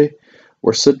Party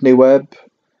were Sidney Webb,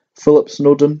 Philip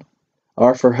Snowden,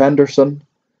 Arthur Henderson,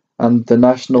 and the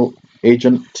National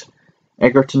Agent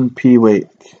Egerton P. Wake.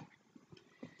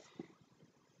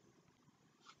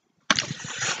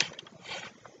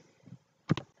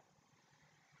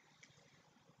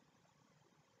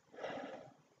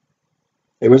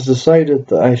 It was decided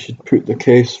that I should put the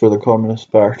case for the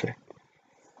Communist Party.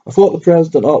 I thought the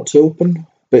President ought to open,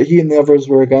 but he and the others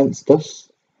were against us.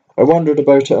 I wondered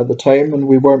about it at the time, and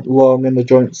we weren't long in the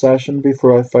joint session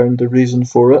before I found the reason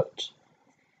for it.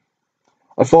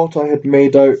 I thought I had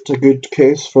made out a good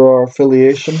case for our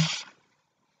affiliation,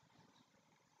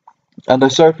 and I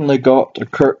certainly got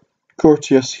a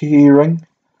courteous hearing,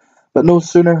 but no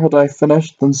sooner had I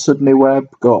finished than Sidney Webb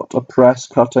got a press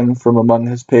cutting from among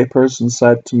his papers and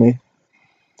said to me,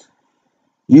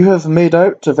 "You have made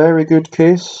out a very good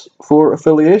case for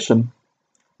affiliation.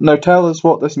 Now tell us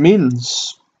what this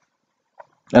means."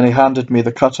 And he handed me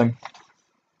the cutting.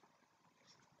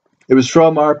 It was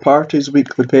from our party's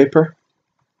weekly paper,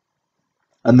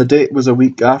 and the date was a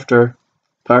week after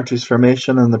party's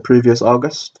formation in the previous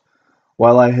August,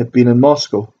 while I had been in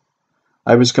Moscow.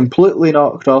 I was completely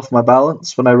knocked off my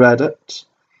balance when I read it,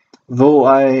 though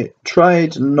I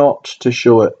tried not to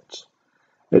show it.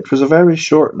 It was a very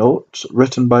short note,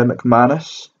 written by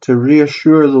McManus, to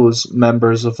reassure those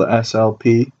members of the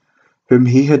SLP whom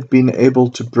he had been able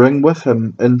to bring with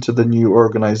him into the new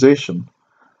organisation,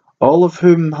 all of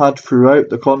whom had throughout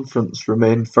the conference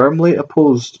remained firmly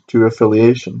opposed to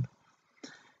affiliation.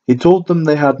 He told them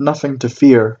they had nothing to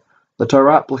fear, that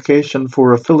our application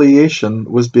for affiliation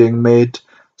was being made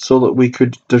so that we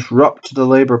could disrupt the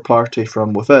Labour Party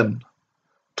from within.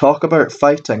 Talk about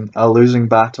fighting a losing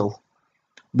battle.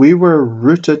 We were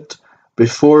routed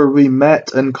before we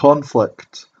met in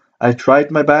conflict. I tried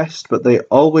my best, but they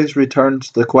always returned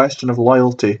to the question of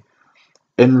loyalty,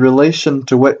 in relation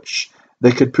to which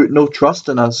they could put no trust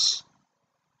in us.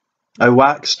 I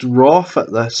waxed wroth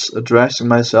at this, addressing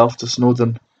myself to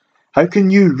Snowden. "How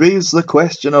can you raise the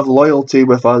question of loyalty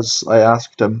with us?" I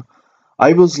asked him.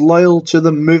 "I was loyal to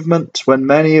the movement when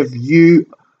many of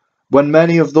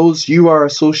those you are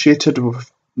associated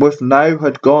with now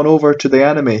had gone over to the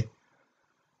enemy.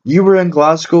 You were in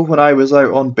Glasgow when I was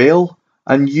out on bail,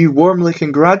 and you warmly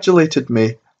congratulated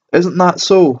me. Isn't that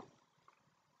so?"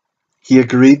 He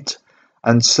agreed,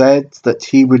 and said that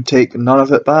he would take none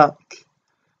of it back.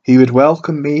 He would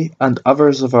welcome me and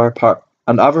others of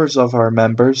our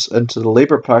members into the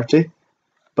Labour Party,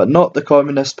 but not the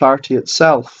Communist Party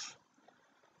itself.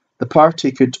 The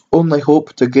party could only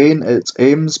hope to gain its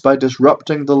aims by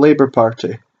disrupting the Labour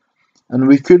Party, and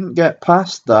we couldn't get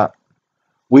past that.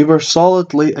 We were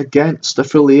solidly against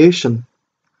affiliation.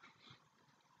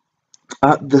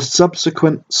 At the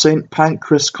subsequent St.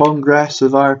 Pancras Congress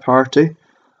of our party,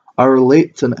 our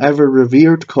late and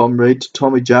ever-revered comrade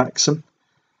Tommy Jackson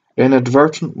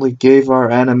inadvertently gave our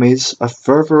enemies a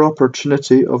further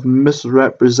opportunity of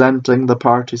misrepresenting the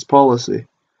party's policy.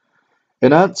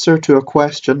 In answer to a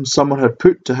question someone had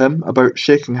put to him about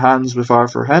shaking hands with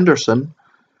Arthur Henderson,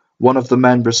 one of the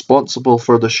men responsible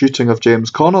for the shooting of James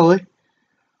Connolly,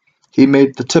 he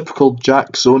made the typical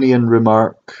Jacksonian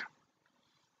remark,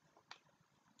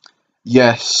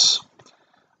 Yes,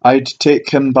 I'd take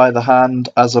him by the hand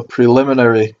as a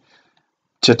preliminary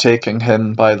to taking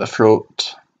him by the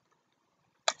throat.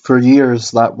 For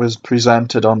years that was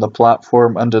presented on the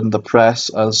platform and in the press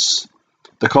as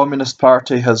the Communist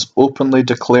Party has openly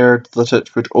declared that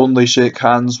it would only shake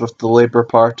hands with the Labour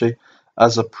Party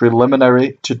as a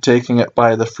preliminary to taking it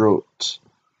by the throat.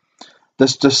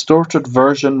 This distorted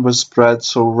version was spread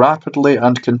so rapidly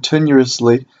and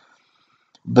continuously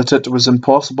that it was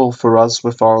impossible for us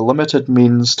with our limited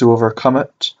means to overcome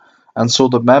it, and so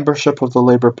the membership of the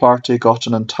Labour Party got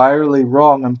an entirely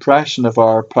wrong impression of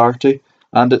our party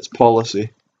and its policy.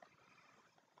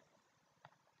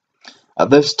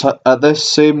 At this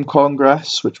same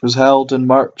Congress, which was held in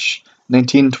March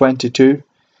 1922,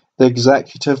 the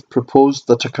executive proposed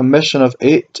that a commission of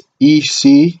 8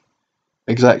 E.C.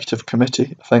 Executive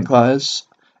Committee, I think that is,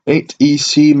 8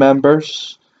 E.C.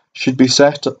 members should be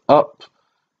set up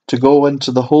to go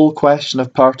into the whole question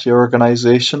of party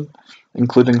organisation,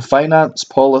 including finance,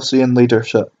 policy and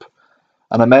leadership.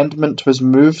 An amendment was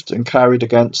moved and carried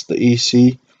against the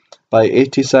E.C. by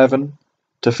 87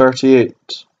 to 38.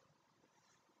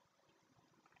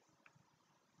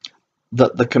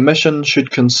 That the commission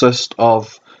should consist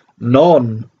of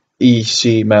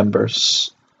non-E.C.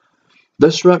 members.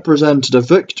 This represented a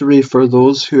victory for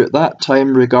those who at that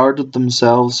time regarded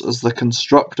themselves as the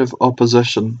constructive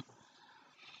opposition.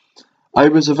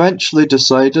 It was eventually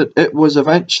decided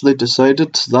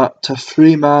that a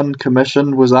three-man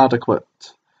commission was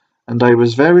adequate, and I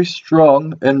was very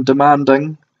strong in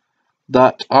demanding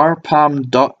that R. Pam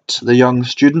Dutt, the young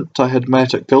student I had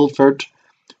met at Guildford,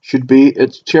 should be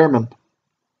its chairman.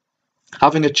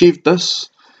 Having achieved this,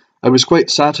 I was quite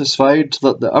satisfied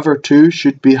that the other two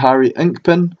should be Harry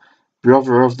Inkpin,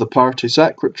 brother of the party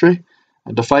secretary,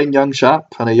 and a fine young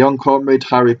chap, and a young comrade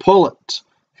Harry Pollitt,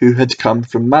 who had come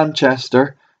from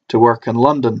Manchester to work in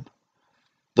London.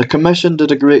 The commission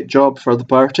did a great job for the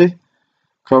party.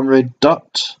 Comrade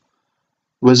Dutt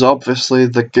was obviously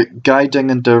the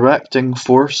guiding and directing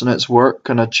force in its work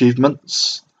and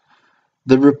achievements.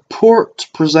 The report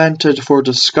presented for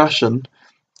discussion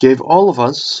gave all of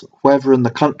us, whether in the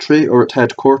country or at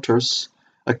headquarters,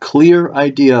 a clear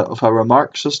idea of how a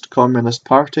Marxist Communist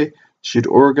Party should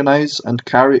organise and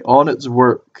carry on its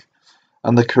work,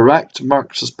 and the correct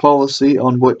Marxist policy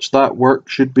on which that work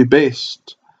should be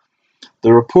based.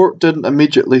 The report didn't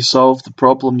immediately solve the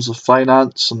problems of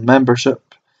finance and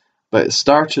membership, but it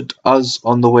started us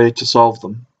on the way to solve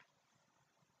them.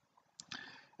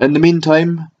 In the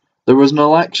meantime, there was an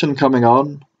election coming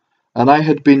on, and I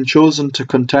had been chosen to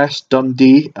contest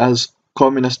Dundee as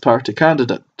Communist Party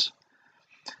candidate.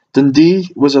 Dundee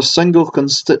was a single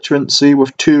constituency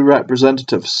with 2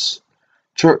 representatives.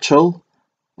 Churchill,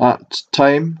 at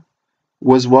time,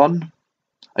 was one.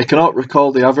 I cannot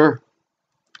recall the other.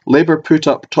 Labour put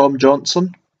up Tom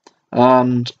Johnson,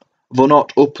 and though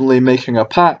not openly making a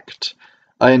pact,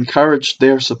 I encouraged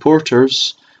their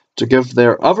supporters to give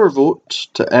their other vote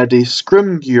to Eddie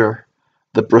Scrimgeour,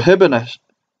 the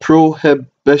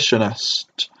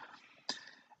prohibitionist.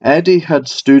 Eddie had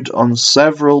stood on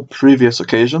several previous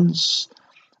occasions,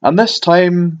 and this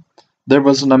time there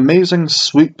was an amazing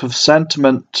sweep of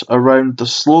sentiment around the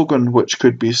slogan which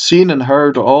could be seen and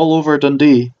heard all over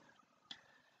Dundee.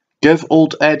 Give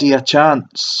old Eddie a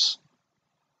chance.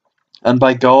 And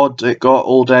by God, it got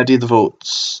old Eddie the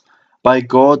votes. By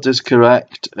God is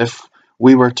correct if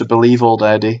we were to believe old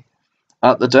Eddie.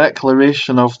 At the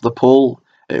declaration of the poll,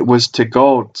 it was to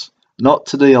God, not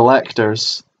to the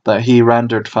electors, that he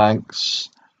rendered thanks.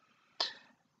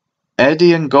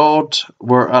 Eddie and God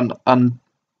were an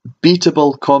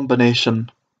unbeatable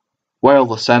combination, while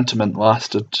the sentiment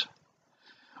lasted.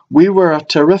 We were a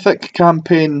terrific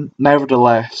campaign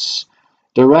nevertheless,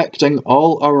 directing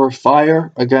all our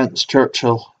fire against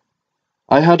Churchill.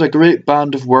 I had a great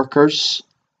band of workers,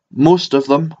 most of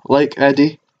them, like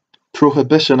Eddie,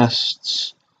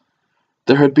 prohibitionists.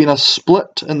 There had been a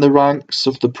split in the ranks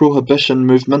of the prohibition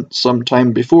movement some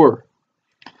time before.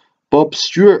 Bob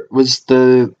Stewart was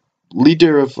the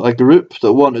leader of a group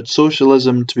that wanted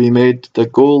socialism to be made the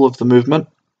goal of the movement.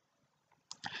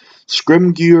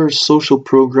 Scrimgeour's social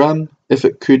programme, if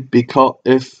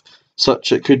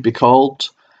such it could be called,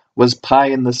 was pie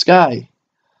in the sky.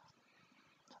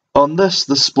 On this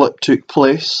the split took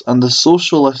place, and the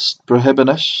socialist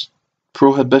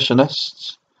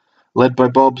prohibitionists, led by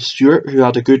Bob Stewart, who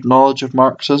had a good knowledge of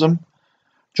Marxism,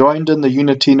 joined in the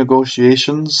unity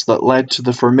negotiations that led to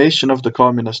the formation of the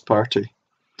Communist Party.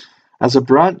 As a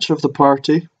branch of the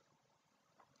party,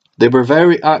 they were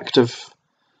very active,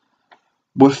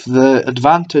 with the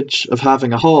advantage of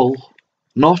having a hall,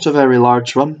 Not a very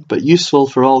large one, but useful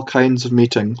for all kinds of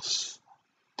meetings.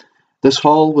 This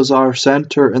hall was our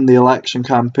centre in the election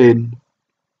campaign,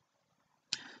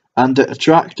 and it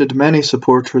attracted many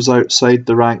supporters outside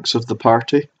the ranks of the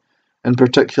party, in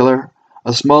particular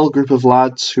a small group of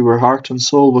lads who were heart and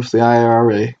soul with the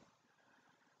IRA.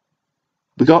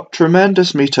 We got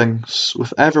tremendous meetings,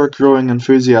 with ever-growing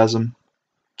enthusiasm.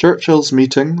 Churchill's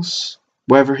meetings,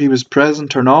 whether he was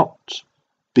present or not,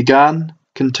 began,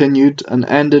 continued, and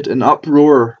ended in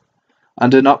uproar,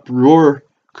 and in uproar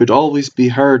could always be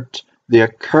heard the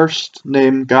accursed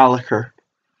name Gallacher,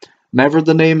 never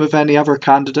the name of any other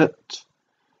candidate.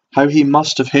 How he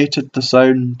must have hated the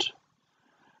sound.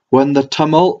 When the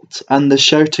tumult and the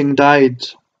shouting died,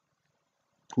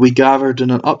 we gathered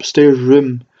in an upstairs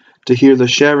room to hear the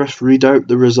sheriff read out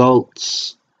the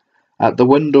results. At the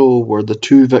window were the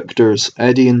two victors,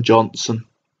 Eddie and Johnson.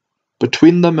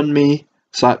 Between them and me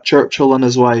sat Churchill and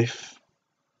his wife.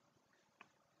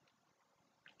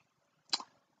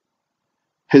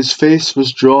 His face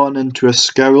was drawn into a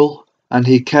scowl, and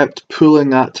he kept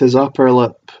pulling at his upper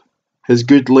lip. His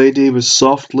good lady was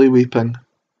softly weeping.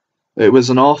 It was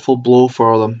an awful blow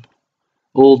for them.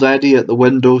 Old Eddie at the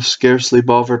window scarcely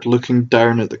bothered looking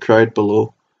down at the crowd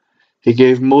below. He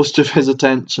gave most of his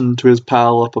attention to his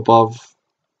pal up above.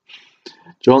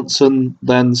 Johnson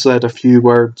then said a few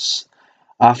words,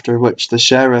 after which the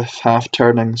sheriff, half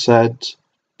turning, said,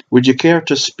 "Would you care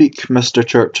to speak, Mr.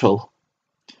 Churchill?"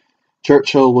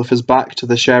 Churchill, with his back to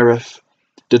the sheriff,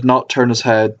 did not turn his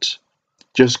head,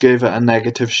 just gave it a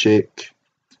negative shake.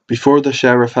 Before the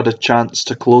sheriff had a chance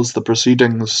to close the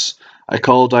proceedings, I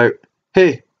called out,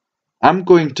 "Hey, I'm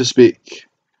going to speak."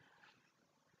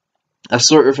 A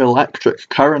sort of electric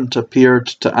current appeared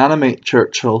to animate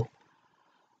Churchill.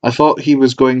 I thought he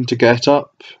was going to get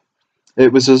up.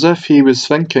 It was as if he was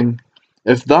thinking,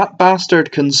 "If that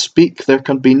bastard can speak, there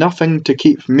can be nothing to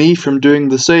keep me from doing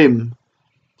the same."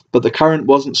 But the current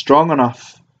wasn't strong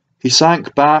enough. He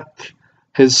sank back,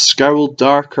 his scowl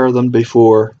darker than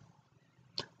before.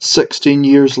 16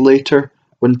 years later,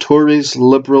 when Tories,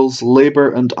 Liberals,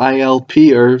 Labour and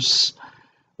ILPers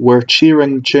were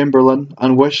cheering Chamberlain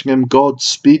and wishing him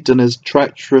Godspeed in his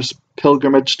treacherous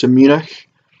pilgrimage to Munich,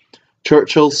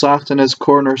 Churchill sat in his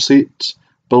corner seat,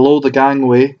 below the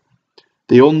gangway,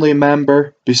 the only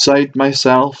member, beside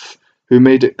myself, who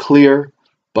made it clear,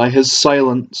 by his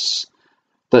silence,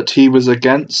 that he was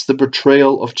against the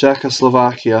betrayal of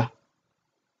Czechoslovakia.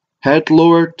 Head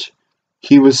lowered,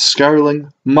 he was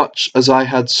scowling much as I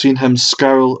had seen him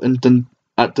scowl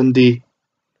at Dundee.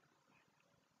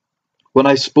 When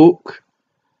I spoke,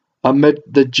 amid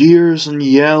the jeers and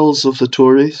yells of the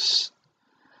Tories,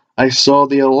 I saw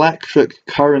the electric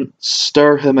current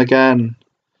stir him again.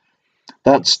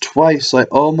 That's twice I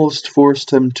almost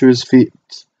forced him to his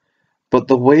feet, but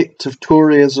the weight of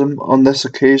Toryism on this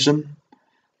occasion,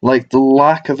 like the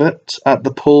lack of it at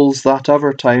the polls that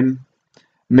other time,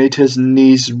 made his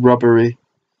knees rubbery.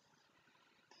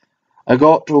 I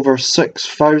got over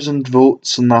 6,000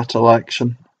 votes in that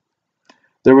election.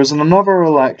 There was another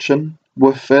election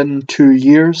within 2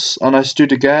 years, and I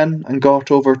stood again and got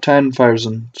over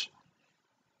 10,000.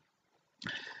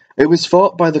 It was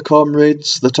thought by the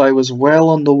comrades that I was well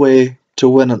on the way to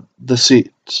win the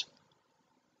seat.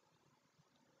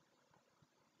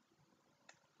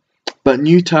 But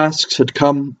new tasks had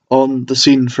come on the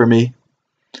scene for me,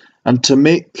 and to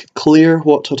make clear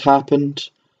what had happened,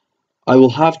 I will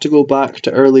have to go back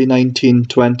to early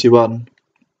 1921.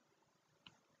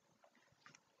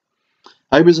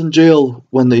 I was in jail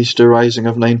when the Easter Rising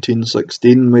of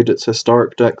 1916 made its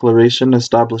historic declaration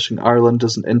establishing Ireland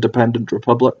as an independent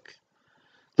republic.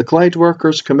 The Clyde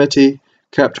Workers' Committee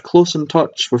kept close in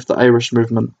touch with the Irish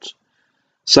movement,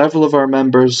 several of our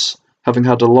members having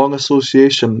had a long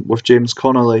association with James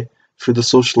Connolly through the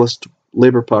Socialist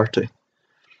Labour Party.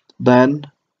 Then,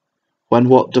 when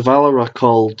what de Valera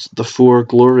called the Four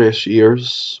Glorious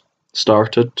Years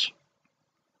started,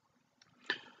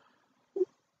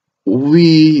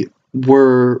 we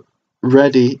were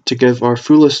ready to give our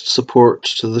fullest support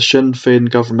to the Sinn Féin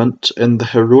government in the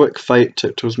heroic fight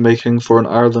it was making for an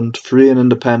Ireland free and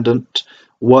independent,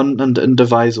 one and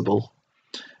indivisible.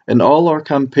 In all our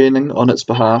campaigning on its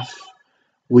behalf,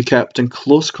 we kept in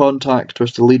close contact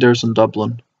with the leaders in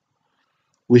Dublin.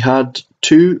 We had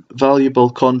two valuable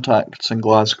contacts in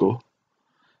Glasgow.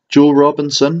 Joe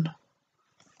Robinson,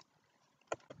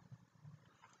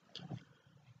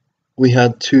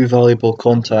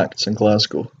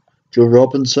 Joe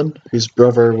Robinson, whose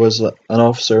brother was an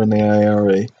officer in the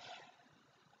IRA,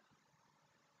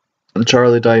 and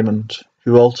Charlie Diamond,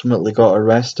 who ultimately got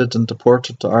arrested and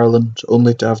deported to Ireland,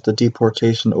 only to have the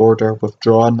deportation order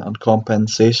withdrawn and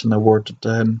compensation awarded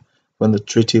to him when the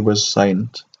treaty was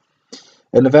signed.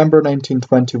 In November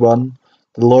 1921,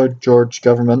 the Lloyd George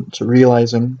government,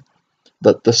 realising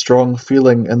that the strong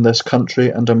feeling in this country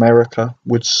and America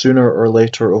would sooner or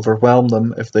later overwhelm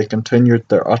them if they continued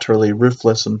their utterly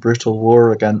ruthless and brutal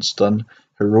war against an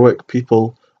heroic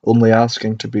people only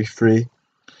asking to be free,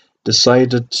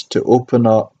 decided to open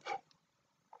up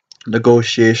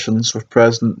negotiations with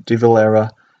President de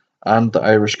Valera and the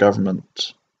Irish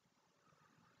government.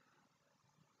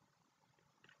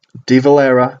 De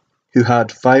Valera, who had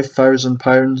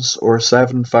 £5,000 or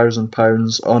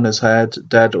 £7,000 on his head,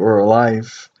 dead or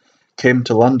alive, came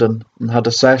to London and had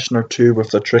a session or two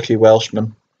with the tricky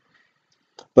Welshman.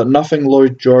 But nothing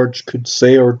Lloyd George could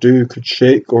say or do could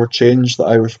shake or change the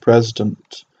Irish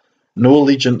president. No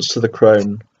allegiance to the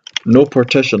crown, no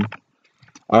partition.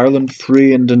 Ireland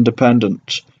free and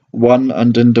independent, one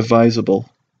and indivisible.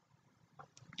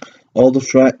 All the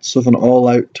threats of an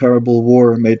all-out terrible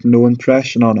war made no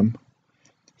impression on him.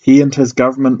 He and his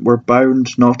government were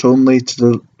bound not only to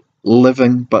the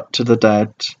living but to the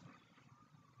dead,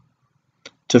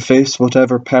 to face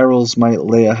whatever perils might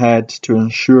lay ahead to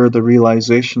ensure the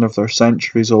realisation of their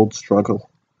centuries-old struggle.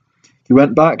 He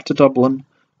went back to Dublin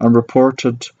and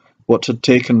reported what had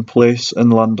taken place in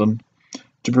London,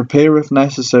 to prepare if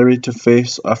necessary to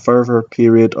face a further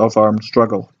period of armed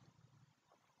struggle.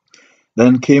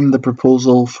 Then came the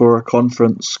proposal for a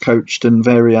conference couched in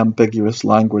very ambiguous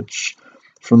language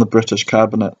from the British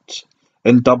cabinet.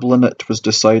 In Dublin it was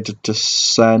decided to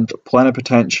send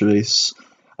plenipotentiaries,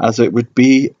 as it would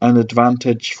be an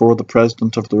advantage for the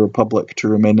President of the Republic to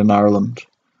remain in Ireland.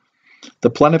 The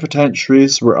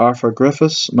plenipotentiaries were Arthur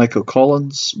Griffiths, Michael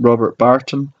Collins, Robert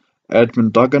Barton,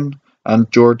 Edmund Duggan,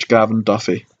 and George Gavin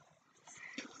Duffy.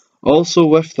 Also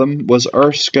with them was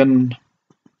Erskine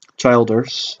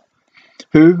Childers,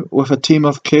 who, with a team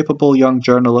of capable young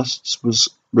journalists, was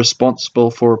responsible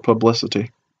for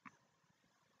publicity.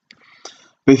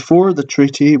 Before the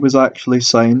treaty was actually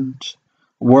signed,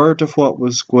 word of what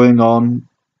was going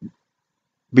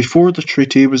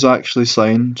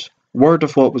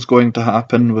to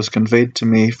happen was conveyed to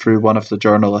me through one of the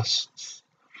journalists.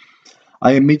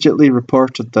 I immediately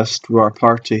reported this to our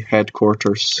party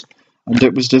headquarters, and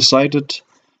it was decided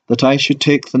that I should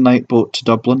take the night boat to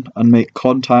Dublin and make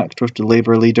contact with the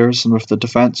Labour leaders and with the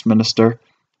Defence Minister,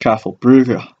 Cathal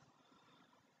Brugha.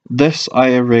 This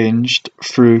I arranged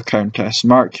through Countess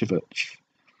Markievicz,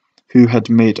 who had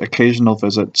made occasional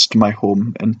visits to my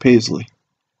home in Paisley.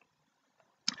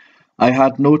 I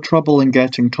had no trouble in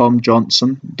getting Tom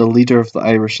Johnson, the leader of the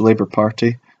Irish Labour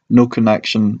Party, no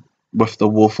connection with the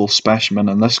woeful specimen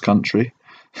in this country,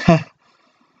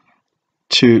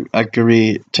 to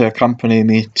agree to accompany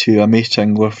me to a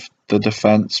meeting with the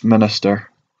Defence Minister.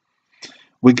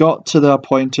 We got to the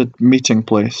appointed meeting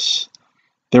place.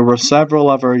 There were several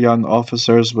other young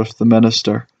officers with the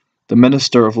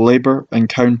Minister of Labour and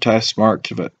Countess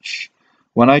Markievicz.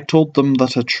 When I told them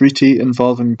that a treaty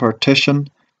involving partition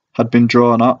had been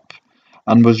drawn up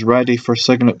and was ready for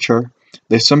signature,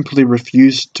 they simply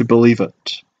refused to believe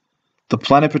it. The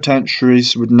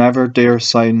plenipotentiaries would never dare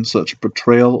sign such a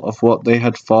betrayal of what they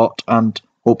had fought and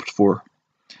hoped for.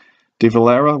 De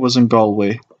Valera was in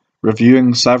Galway,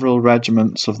 reviewing several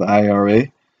regiments of the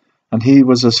IRA, and he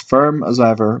was as firm as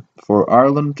ever for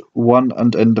Ireland one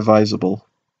and indivisible.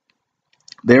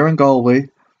 There in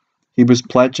Galway, he was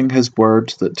pledging his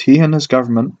word that he and his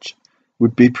government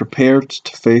would be prepared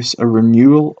to face a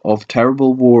renewal of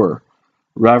terrible war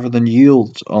rather than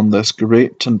yield on this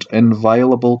great and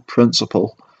inviolable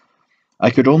principle. I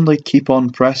could only keep on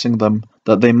pressing them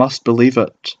that they must believe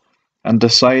it and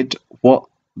decide what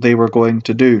they were going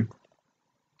to do.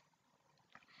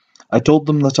 I told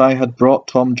them that I had brought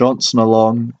Tom Johnson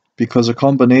along because a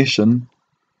combination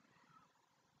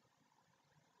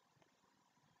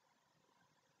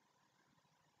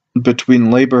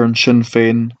between Labour and Sinn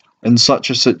Féin in such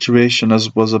a situation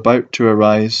as was about to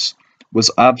arise was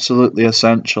absolutely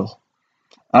essential.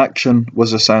 Action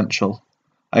was essential.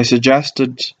 I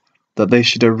suggested that they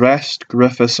should arrest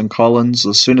Griffiths and Collins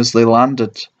as soon as they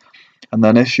landed, and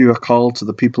then issue a call to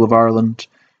the people of Ireland to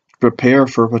prepare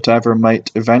for whatever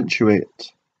might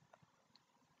eventuate.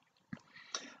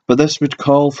 But this would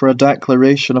call for a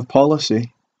declaration of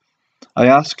policy. I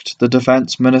asked the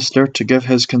Defence Minister to give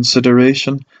his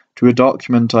consideration to a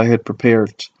document I had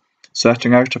prepared,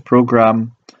 setting out a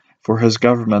programme for his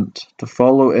government to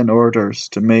follow in orders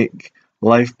to make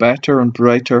life better and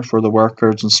brighter for the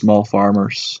workers and small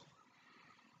farmers.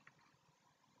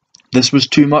 This was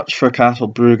too much for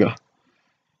Cathal Brugha.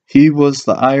 He was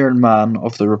the Iron Man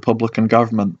of the Republican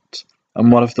government,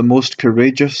 and one of the most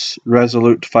courageous,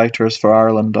 resolute fighters for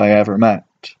Ireland I ever met.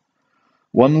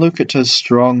 One look at his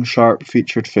strong,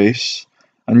 sharp-featured face,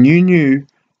 and you knew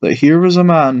that here was a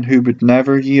man who would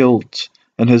never yield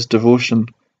in his devotion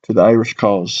to the Irish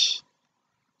cause.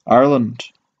 Ireland,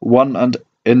 one and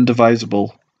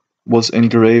indivisible, was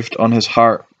engraved on his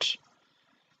heart,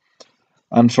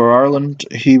 and for Ireland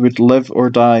he would live or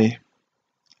die.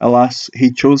 Alas,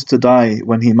 he chose to die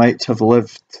when he might have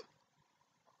lived.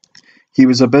 He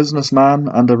was a businessman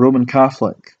and a Roman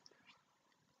Catholic,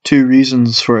 two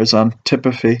reasons for his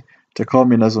antipathy to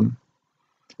communism,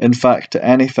 in fact to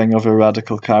anything of a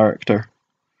radical character.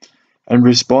 In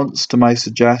response to my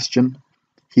suggestion,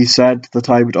 he said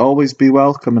that I would always be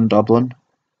welcome in Dublin,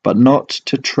 but not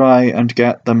to try and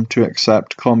get them to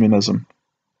accept communism.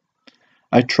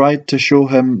 I tried to show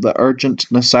him the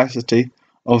urgent necessity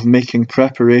of making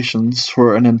preparations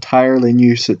for an entirely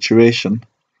new situation,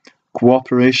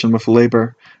 cooperation with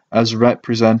Labour as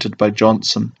represented by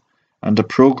Johnson, and a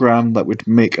programme that would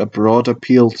make a broad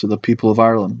appeal to the people of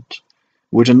Ireland,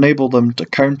 would enable them to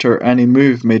counter any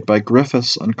move made by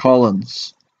Griffiths and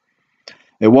Collins.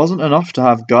 It wasn't enough to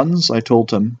have guns, I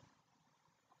told him.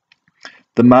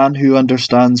 The man who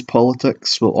understands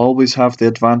politics will always have the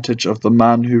advantage of the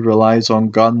man who relies on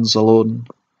guns alone.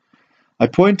 I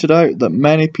pointed out that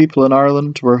many people in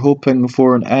Ireland were hoping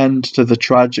for an end to the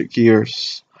tragic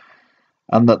years,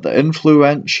 and that the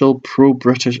influential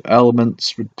pro-British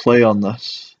elements would play on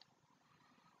this.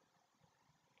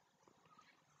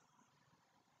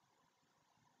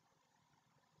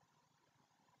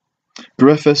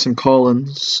 Griffiths and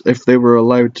Collins, if they were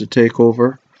allowed to take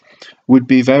over, would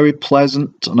be very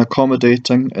pleasant and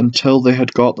accommodating until they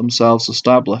had got themselves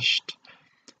established.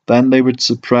 Then they would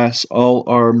suppress all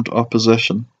armed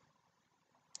opposition.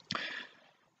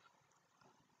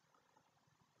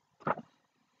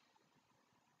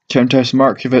 Countess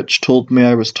Markievicz told me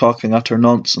I was talking utter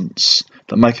nonsense,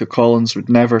 that Michael Collins would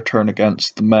never turn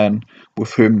against the men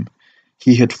with whom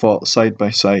he had fought side by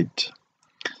side.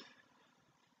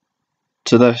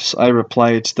 To this I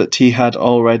replied that he had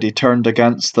already turned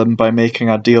against them by making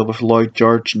a deal with Lloyd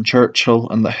George and Churchill,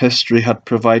 and that history had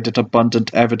provided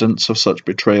abundant evidence of such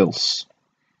betrayals.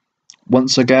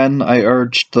 Once again I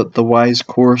urged that the wise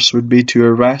course would be to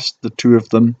arrest the two of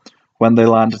them when they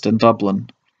landed in Dublin.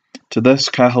 To this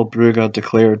Cathal Brugha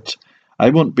declared, "I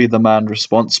won't be the man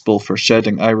responsible for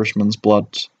shedding Irishmen's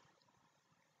blood."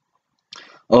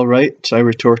 "All right," I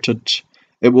retorted,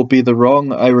 "it will be the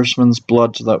wrong Irishman's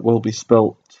blood that will be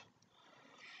spilt."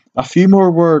 A few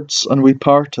more words and we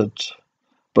parted,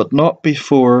 but not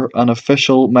before an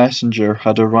official messenger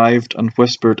had arrived and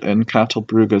whispered in Cathal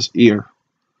Brugha's ear.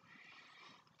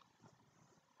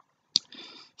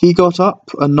 He got up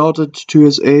and nodded to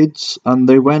his aides, and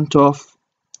they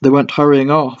went hurrying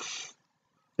off.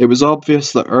 It was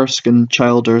obvious that Erskine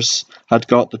Childers had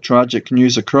got the tragic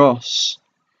news across.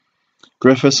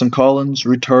 Griffiths and Collins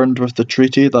returned with the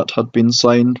treaty that had been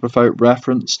signed without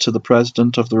reference to the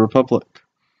President of the Republic,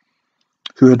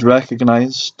 who had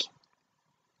recognised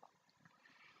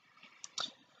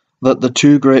that the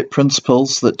two great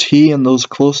principles that he and those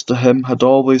close to him had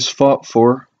always fought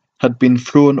for had been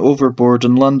thrown overboard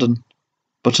in London.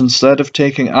 But instead of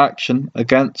taking action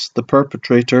against the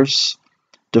perpetrators,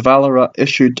 de Valera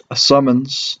issued a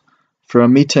summons for a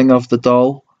meeting of the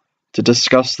Dáil to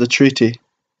discuss the treaty.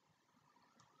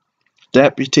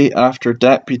 Deputy after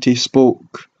deputy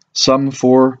spoke, some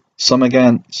for, some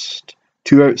against.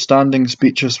 Two outstanding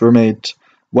speeches were made,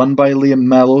 one by Liam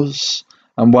Mellows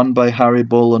and one by Harry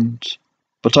Boland,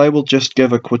 but I will just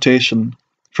give a quotation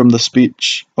from the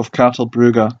speech of Cathal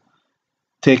Brugha,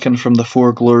 taken from The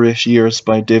Four Glorious Years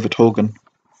by David Hogan.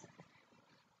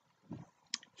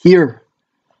 "Here,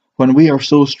 when we are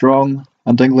so strong,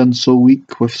 and England so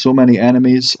weak with so many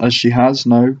enemies as she has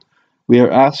now, we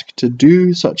are asked to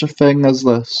do such a thing as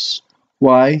this.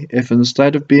 Why, if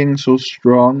instead of being so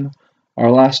strong,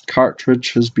 our last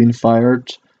cartridge has been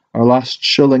fired, our last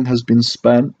shilling has been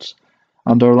spent,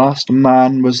 and our last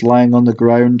man was lying on the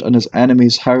ground and his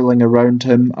enemies howling around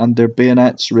him and their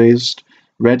bayonets raised,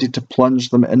 ready to plunge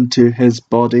them into his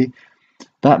body,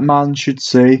 that man should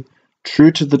say,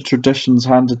 true to the traditions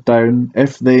handed down,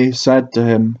 if they said to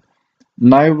him,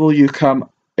 'Now will you come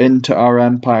into our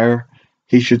empire,'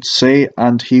 he should say,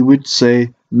 and he would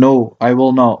say, 'No, I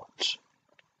will not.'"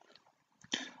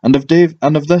 And of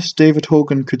this David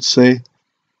Hogan could say,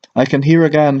 "I can hear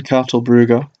again Cathal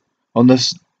Brugha, on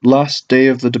this last day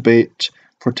of the debate,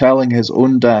 foretelling his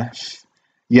own death.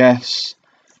 Yes,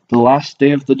 the last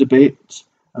day of the debate,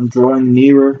 and drawing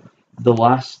nearer the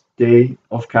last day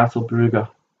of Cathal Brugha.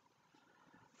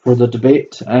 For the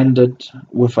debate ended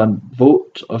with a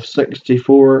vote of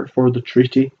 64 for the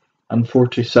treaty and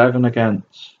 47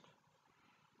 against.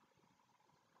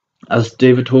 As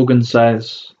David Hogan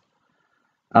says,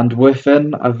 and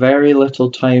within a very little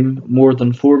time more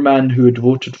than 4 men who had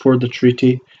voted for the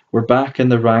treaty were back in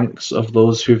the ranks of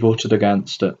those who voted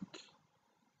against it.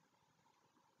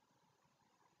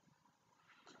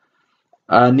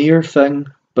 A near thing,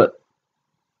 but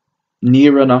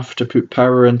near enough to put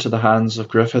power into the hands of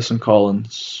Griffiths and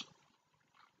Collins.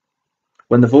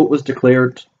 When the vote was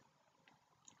declared,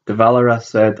 Gallacher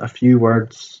said a few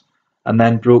words and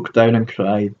then broke down and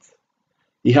cried.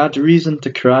 He had reason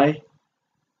to cry,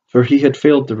 for he had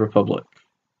failed the Republic.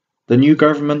 The new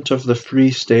government of the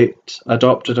Free State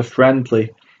adopted a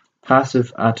friendly,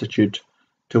 passive attitude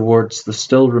towards the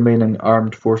still remaining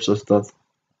armed forces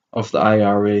of the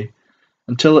IRA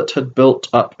until it had built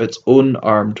up its own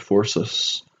armed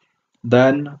forces.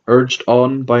 Then, urged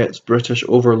on by its British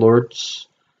overlords,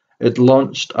 it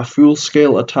launched a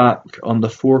full-scale attack on the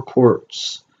 4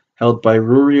 courts held by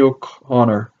Rory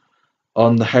O'Connor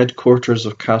on the headquarters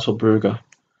of Cattle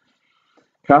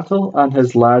Cattle and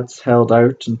his lads held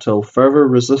out until further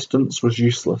resistance was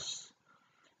useless.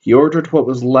 He ordered what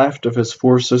was left of his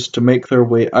forces to make their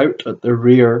way out at the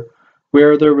rear,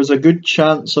 where there was a good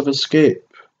chance of escape.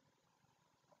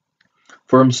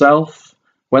 For himself,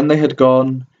 when they had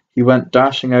gone, he went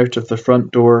dashing out of the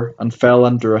front door and fell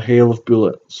under a hail of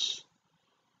bullets.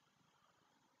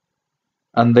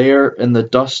 And there, in the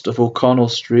dust of O'Connell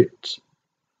Street,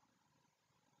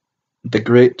 the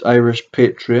great Irish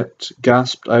patriot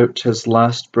gasped out his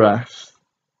last breath.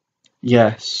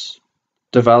 Yes,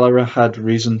 de Valera had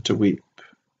reason to weep.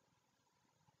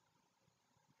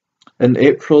 In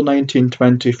April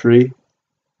 1923,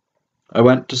 I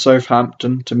went to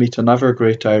Southampton to meet another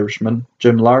great Irishman,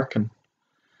 Jim Larkin.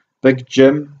 Big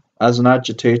Jim, as an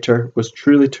agitator, was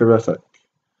truly terrific.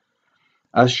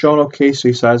 As Sean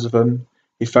O'Casey says of him,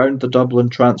 he found the Dublin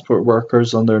transport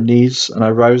workers on their knees and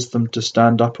aroused them to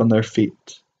stand up on their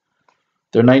feet.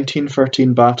 Their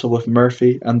 1913 battle with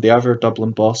Murphy and the other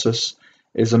Dublin bosses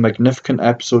is a magnificent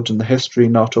episode in the history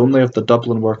not only of the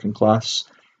Dublin working class,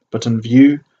 but in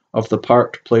view of the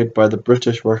part played by the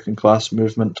British working class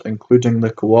movement, including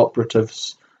the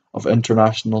cooperatives of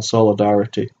international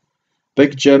solidarity.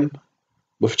 Big Jim,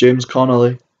 with James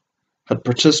Connolly, had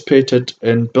participated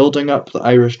in building up the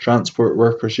Irish Transport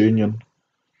Workers' Union,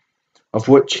 of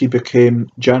which he became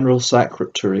General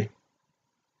Secretary.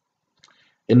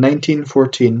 In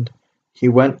 1914, he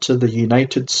went to the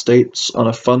United States on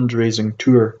a fundraising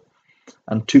tour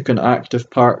and took an active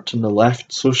part in the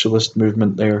left socialist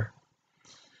movement there.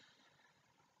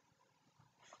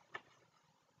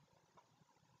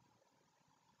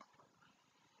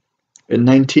 In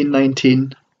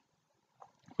 1919,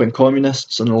 when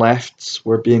communists and lefts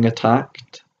were being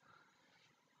attacked,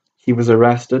 he was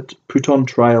arrested, put on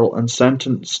trial and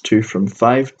sentenced to from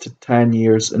 5 to 10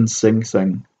 years in Sing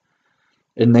Sing.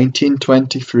 In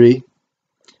 1923,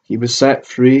 he was set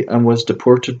free and was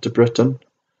deported to Britain.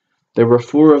 There were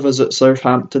 4 of us at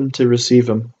Southampton to receive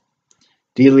him.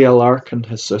 Delia Larkin,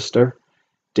 his sister,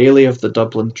 Daly of the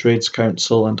Dublin Trades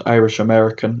Council and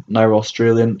Irish-American, now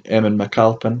Australian, Eamon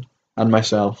McAlpin, and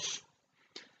myself.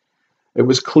 It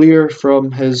was clear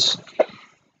from his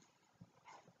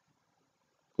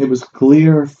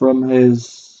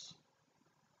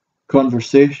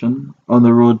conversation on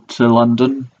the road to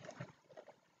London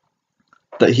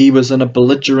that he was in a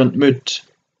belligerent mood.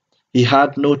 He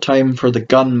had no time for the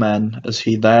gunmen, as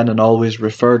he then and always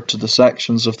referred to the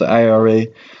sections of the IRA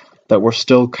that were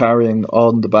still carrying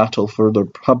on the battle for the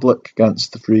Republic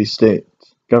against the Free State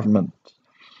government.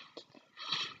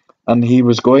 And he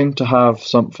was going to have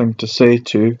something to say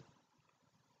to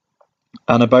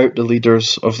and about the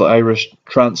leaders of the Irish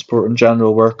Transport and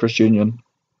General Workers' Union.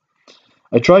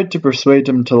 I tried to persuade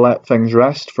him to let things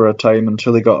rest for a time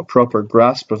until he got a proper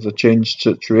grasp of the changed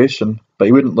situation, but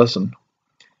he wouldn't listen.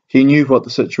 He knew what the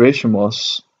situation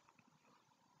was.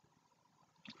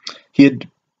 He had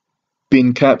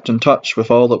been kept in touch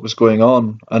with all that was going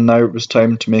on, and now it was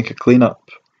time to make a clean-up.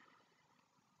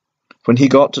 When he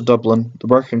got to Dublin, the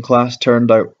working class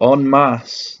turned out en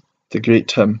masse to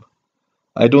greet him.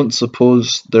 I don't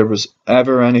suppose there was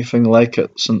ever anything like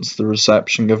it since the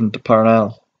reception given to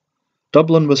Parnell.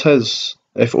 Dublin was his,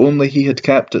 if only he had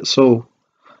kept it so.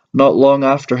 Not long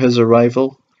after his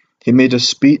arrival, he made a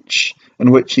speech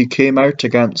in which he came out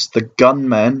against the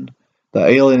gunmen that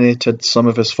alienated some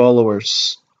of his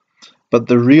followers. But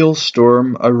the real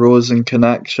storm arose in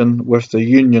connection with the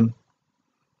Union.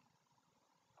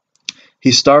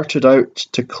 He started out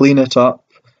to clean it up,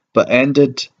 but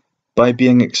ended by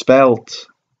being expelled.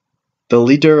 The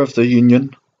leader of the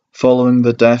Union, following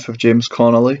the death of James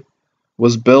Connolly,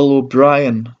 was Bill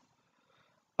O'Brien,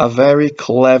 a very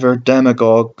clever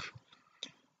demagogue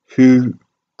who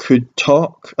could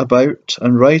talk about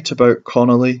and write about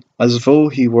Connolly as though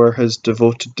he were his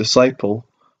devoted disciple,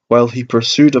 while he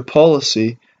pursued a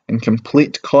policy in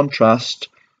complete contrast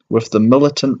with the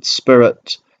militant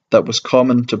spirit that was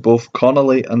common to both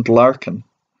Connolly and Larkin.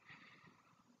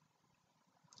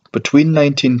 Between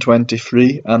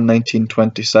 1923 and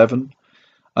 1927,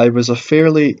 I was a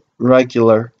fairly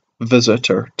regular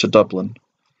visitor to Dublin,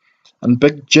 and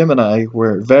Big Jim and I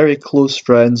were very close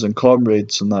friends and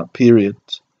comrades in that period.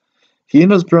 He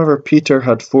and his brother Peter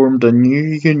had formed a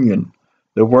new union,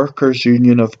 the Workers'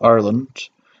 Union of Ireland,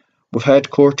 with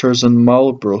headquarters in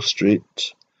Marlborough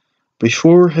Street.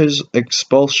 Before his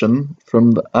expulsion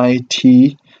from the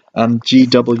IT and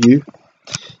GW,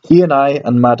 he and I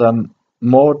and Madame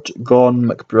Maud Gon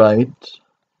McBride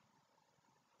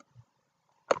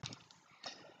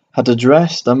had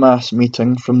addressed a mass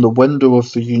meeting from the window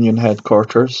of the Union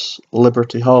headquarters,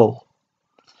 Liberty Hall.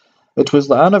 It was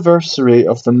the anniversary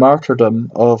of the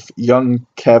martyrdom of young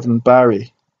Kevin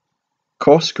Barry.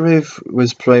 Cosgrave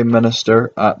was Prime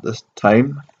Minister at the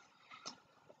time,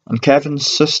 and Kevin's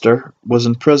sister was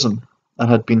in prison and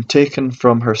had been taken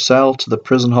from her cell to the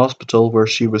prison hospital where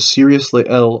she was seriously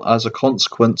ill as a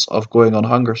consequence of going on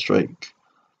hunger strike.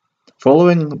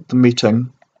 Following the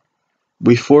meeting,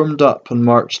 we formed up and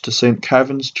marched to St.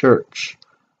 Kevin's Church,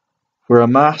 where a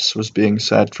mass was being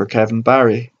said for Kevin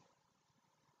Barry.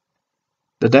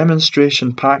 The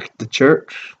demonstration packed the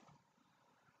church,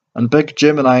 and Big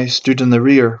Jim and I stood in the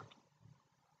rear.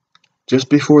 Just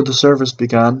before the service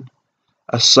began,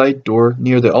 a side door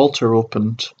near the altar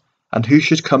opened, and who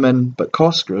should come in but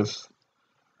Cosgrave,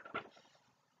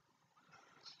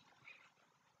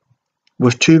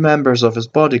 with two members of his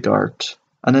bodyguard.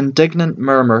 An indignant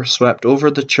murmur swept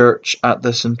over the church at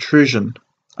this intrusion,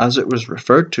 as it was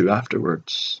referred to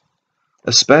afterwards,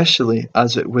 especially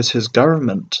as it was his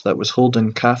government that was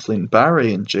holding Kathleen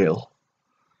Barry in jail.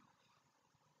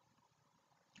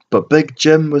 But Big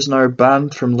Jim was now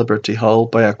banned from Liberty Hall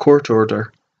by a court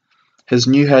order. His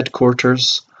new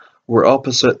headquarters were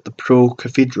opposite the Pro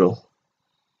Cathedral,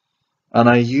 and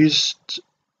I used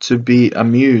to be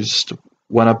amused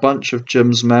when a bunch of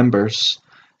Jim's members,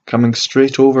 coming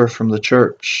straight over from the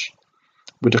church,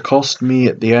 would accost me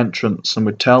at the entrance and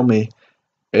would tell me,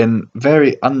 in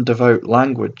very undevout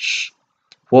language,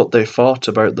 what they thought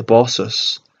about the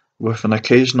bosses, with an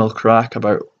occasional crack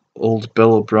about old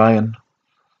Bill O'Brien.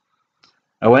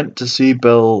 I went to see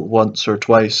Bill once or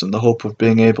twice in the hope of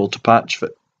being able to patch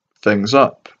things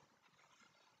up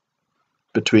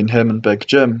between him and Big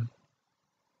Jim,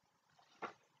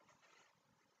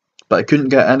 but I couldn't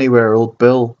get anywhere. Old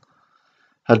Bill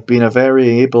had been a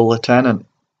very able lieutenant,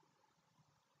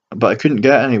 but I couldn't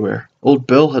get anywhere. Old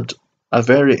Bill had a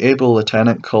very able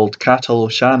lieutenant called Catal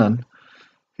O'Shannon,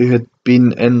 who had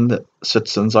been in the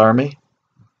Citizens' Army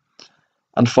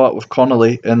and fought with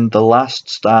Connolly in the last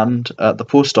stand at the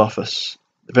post office.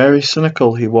 Very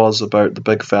cynical he was about the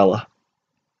big fella.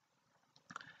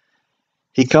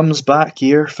 "He comes back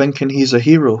here thinking he's a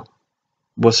hero,"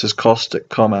 was his caustic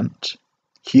comment.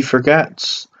 "He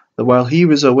forgets that while he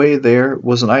was away there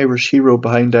was an Irish hero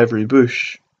behind every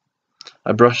bush."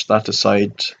 I brushed that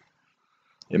aside.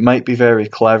 It might be very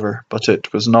clever, but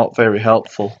it was not very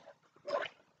helpful.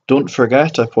 "Don't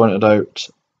forget," I pointed out,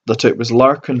 "that it was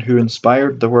Larkin who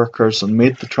inspired the workers and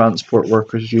made the Transport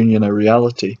Workers' Union a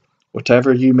reality.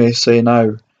 Whatever you may say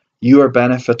now, you are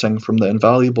benefiting from the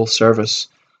invaluable service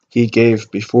he gave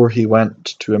before he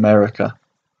went to America."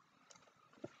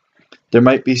 There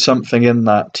might be something in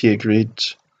that, he agreed,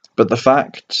 but the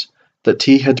fact that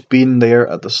he had been there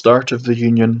at the start of the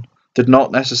Union did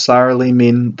not necessarily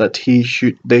mean that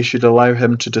they should allow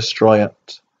him to destroy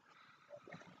it.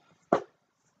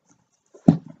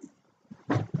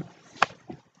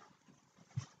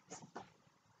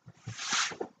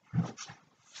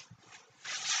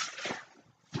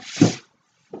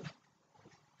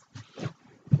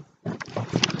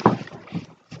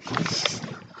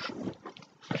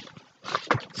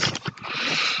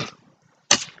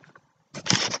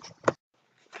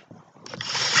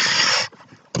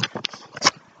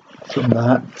 From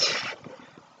that,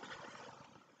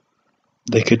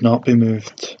 they could not be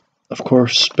moved. Of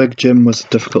course, Big Jim was a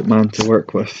difficult man to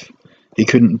work with. He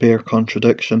couldn't bear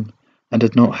contradiction, and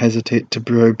did not hesitate to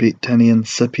browbeat any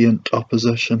incipient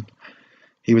opposition.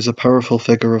 He was a powerful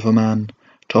figure of a man,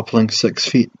 toppling 6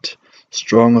 feet,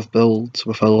 strong of build,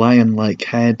 with a lion-like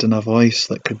head and a voice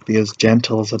that could be as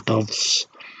gentle as a dove's,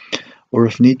 or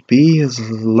if need be, as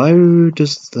loud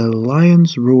as the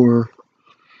lion's roar.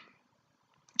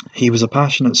 He was a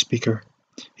passionate speaker.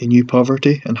 He knew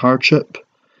poverty and hardship,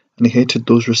 and he hated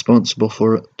those responsible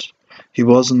for it. He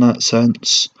was, in that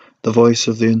sense, the voice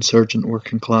of the insurgent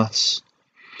working class.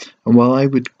 And while I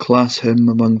would class him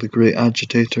among the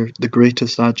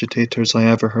greatest agitators I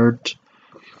ever heard,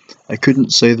 I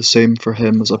couldn't say the same for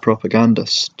him as a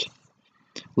propagandist.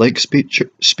 Like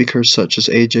speakers such as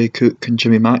A.J. Cook and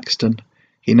Jimmy Maxton,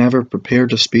 he never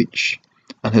prepared a speech,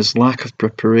 and his lack of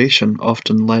preparation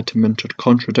often led him into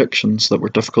contradictions that were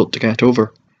difficult to get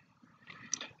over.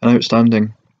 An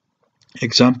outstanding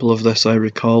example of this I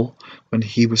recall when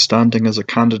he was standing as a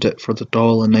candidate for the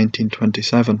Dáil in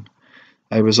 1927.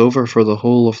 I was over for the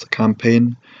whole of the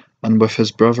campaign, and with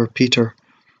his brother Peter,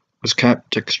 was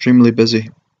kept extremely busy.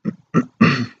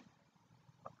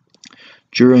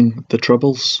 During the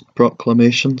Troubles,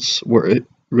 proclamations were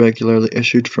regularly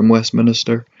issued from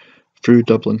Westminster through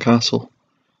Dublin Castle,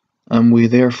 and we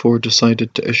therefore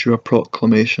decided to issue a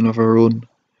proclamation of our own.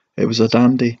 It was a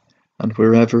dandy, and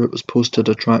wherever it was posted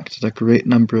attracted a great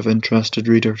number of interested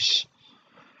readers.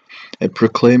 It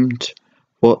proclaimed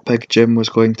what Big Jim was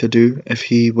going to do if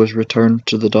he was returned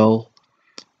to the Dáil.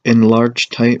 In large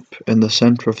type in the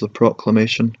centre of the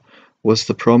proclamation was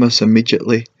the promise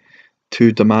immediately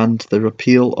to demand the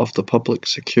repeal of the Public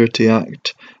Security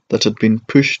Act that had been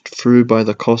pushed through by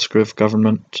the Cosgrave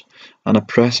government, an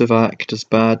oppressive act as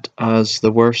bad as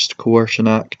the worst coercion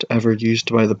act ever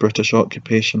used by the British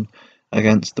occupation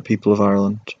against the people of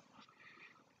Ireland.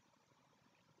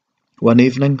 One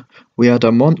evening we had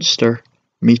a monster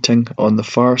meeting on the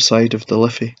far side of the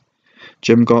Liffey.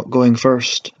 Jim got going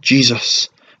first, Jesus,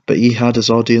 but he had his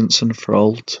audience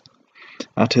enthralled.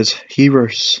 As his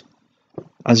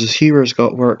hearers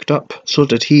got worked up, so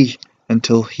did he,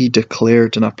 until he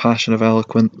declared in a passion of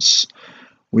eloquence,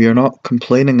 "We are not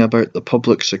complaining about the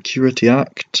Public Security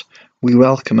Act. We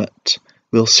welcome it.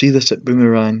 We'll see that it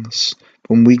boomerangs.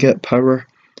 When we get power,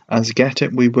 as get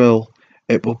it we will,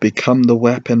 it will become the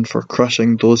weapon for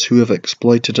crushing those who have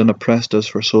exploited and oppressed us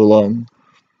for so long."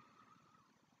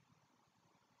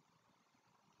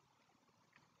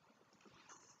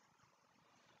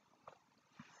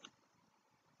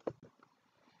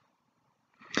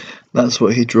 That's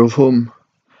what he drove home,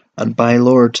 and by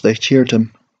Lord, they cheered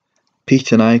him.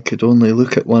 Pete and I could only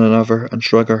look at one another and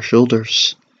shrug our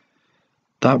shoulders.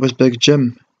 That was Big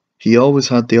Jim. He always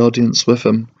had the audience with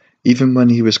him, even when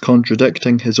he was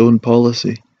contradicting his own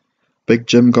policy. Big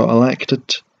Jim got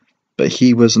elected, but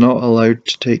he was not allowed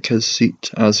to take his seat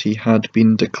as he had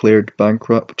been declared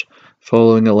bankrupt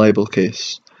following a libel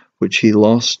case, which he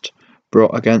lost,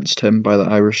 brought against him by the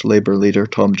Irish Labour leader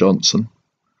Tom Johnson.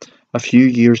 A few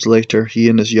years later, he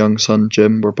and his young son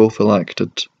Jim were both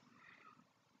elected.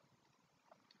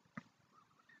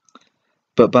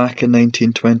 But back in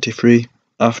 1923,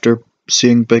 after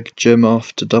seeing Big Jim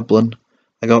off to Dublin,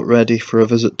 I got ready for a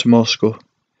visit to Moscow.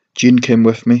 Jean came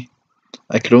with me.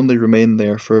 I could only remain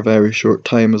there for a very short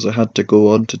time as I had to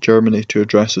go on to Germany to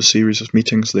address a series of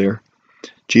meetings there.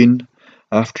 Jean,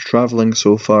 after travelling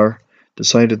so far,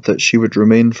 decided that she would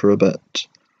remain for a bit.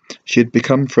 She had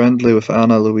become friendly with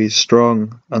Anna Louise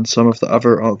Strong and some of the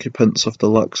other occupants of the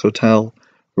Lux Hotel,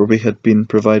 where we had been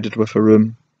provided with a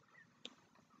room.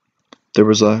 There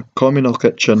was a communal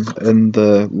kitchen in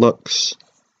the Lux,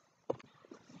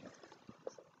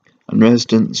 and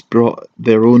residents brought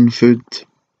their own food,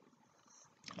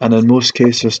 and in most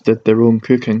cases did their own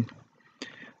cooking.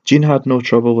 Jean had no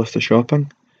trouble with the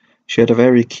shopping. She had a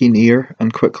very keen ear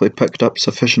and quickly picked up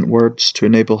sufficient words to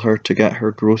enable her to get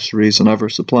her groceries and other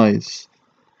supplies.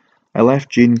 I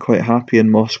left Jean quite happy in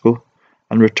Moscow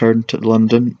and returned to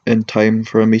London in time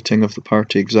for a meeting of the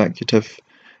party executive,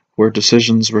 where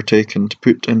decisions were taken to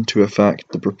put into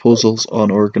effect the proposals on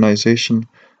organisation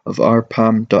of our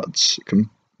Pam Dutz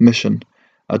Commission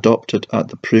adopted at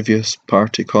the previous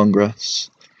party congress.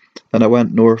 Then I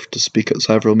went north to speak at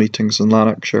several meetings in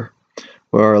Lanarkshire,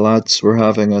 where our lads were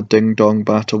having a ding-dong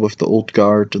battle with the old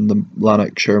guard and the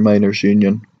Lanarkshire Miners'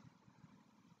 Union.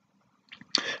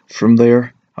 From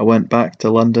there, I went back to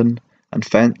London and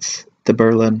thence to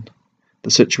Berlin.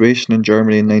 The situation in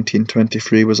Germany in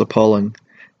 1923 was appalling.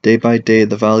 Day by day,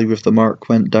 the value of the mark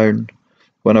went down.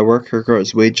 When a worker got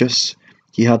his wages,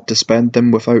 he had to spend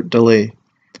them without delay.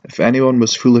 If anyone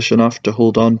was foolish enough to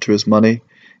hold on to his money,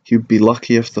 he would be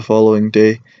lucky if the following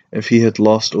day if he had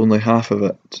lost only half of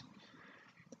it.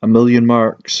 1,000,000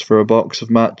 marks for a box of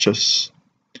matches.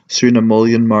 Soon a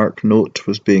 1,000,000-mark note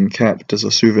was being kept as a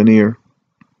souvenir.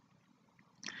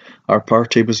 Our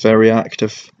party was very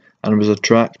active and was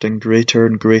attracting greater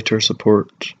and greater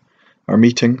support. Our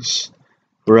meetings,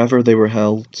 wherever they were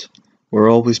held, were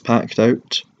always packed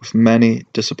out, with many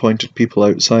disappointed people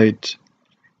outside.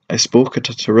 I spoke at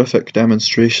a terrific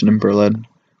demonstration in Berlin,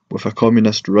 with a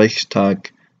Communist Reichstag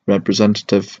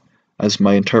representative as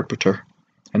my interpreter,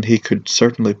 and he could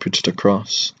certainly put it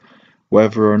across.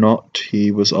 Whether or not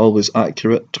he was always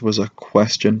accurate was a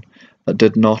question that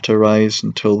did not arise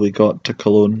until we got to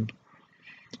Cologne.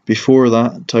 Before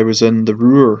that, I was in the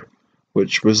Ruhr,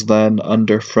 which was then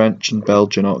under French and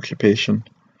Belgian occupation.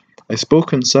 I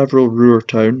spoke in several Ruhr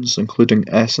towns, including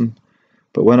Essen,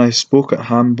 but when I spoke at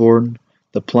Hamborn,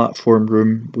 the platform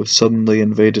room was suddenly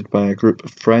invaded by a group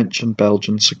of French and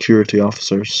Belgian security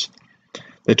officers.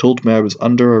 They told me I was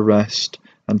under arrest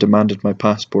and demanded my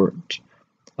passport.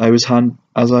 As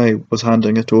I was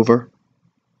handing it over,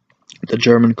 the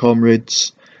German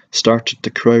comrades started to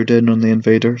crowd in on the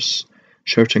invaders,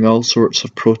 shouting all sorts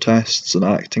of protests and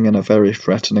acting in a very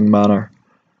threatening manner.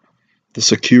 The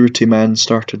security men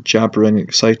started jabbering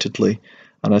excitedly,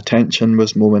 and attention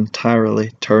was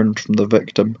momentarily turned from the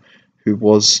victim, who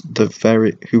was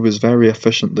very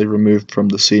efficiently removed from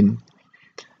the scene.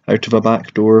 Out of a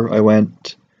back door I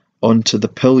went, onto the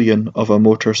pillion of a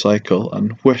motorcycle,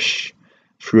 and whoosh,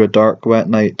 through a dark wet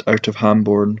night out of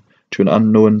Hamborn to an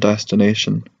unknown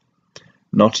destination.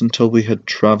 Not until we had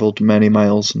travelled many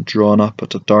miles and drawn up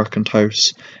at a darkened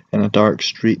house in a dark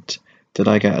street did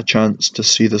I get a chance to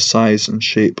see the size and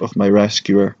shape of my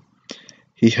rescuer.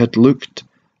 He had looked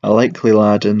a likely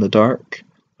lad in the dark,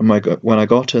 and when I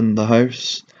got in the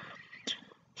house,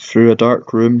 through a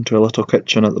dark room to a little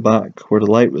kitchen at the back where the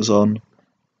light was on,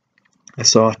 I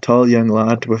saw a tall young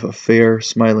lad with a fair,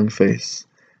 smiling face,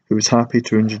 who was happy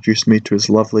to introduce me to his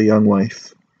lovely young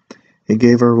wife. He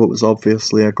gave her what was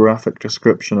obviously a graphic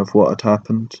description of what had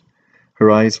happened.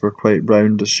 Her eyes were quite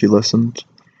round as she listened.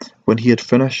 When he had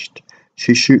finished,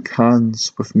 she shook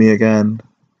hands with me again.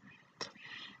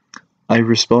 I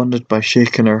responded by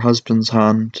shaking her husband's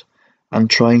hand and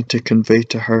trying to convey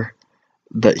to her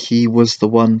that he was the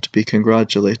one to be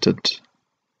congratulated.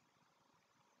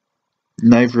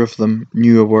 Neither of them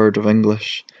knew a word of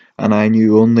English, and I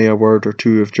knew only a word or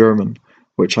two of German,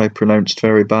 which I pronounced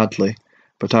very badly,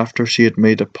 but after she had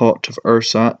made a pot of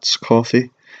ersatz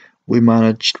coffee, we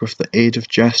managed, with the aid of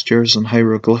gestures and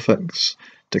hieroglyphics,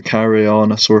 to carry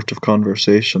on a sort of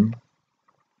conversation.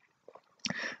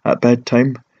 At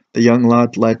bedtime, the young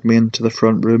lad led me into the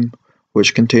front room,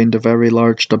 which contained a very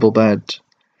large double bed.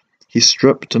 He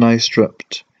stripped and I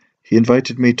stripped. He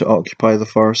invited me to occupy the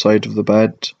far side of the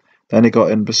bed. Then he got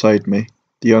in beside me.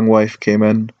 The young wife came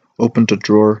in, opened a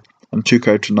drawer, and took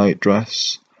out a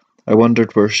nightdress. I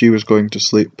wondered where she was going to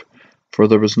sleep, for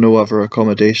there was no other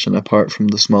accommodation apart from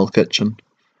the small kitchen.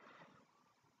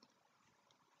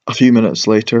 A few minutes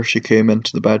later she came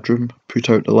into the bedroom, put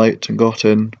out the light, and got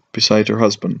in beside her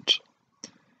husband.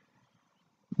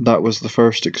 That was the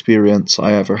first experience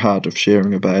I ever had of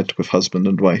sharing a bed with husband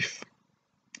and wife.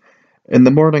 In the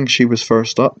morning she was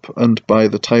first up, and by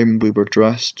the time we were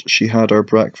dressed she had our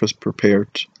breakfast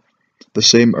prepared. The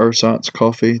same ersatz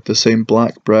coffee, the same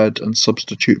black bread and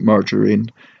substitute margarine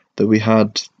that we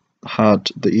had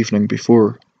the evening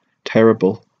before.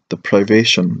 Terrible, the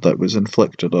privation that was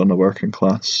inflicted on the working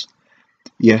class.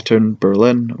 Yet in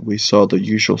Berlin we saw the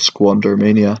usual squander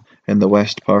mania in the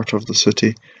west part of the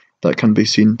city that can be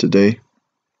seen today.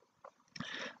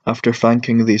 After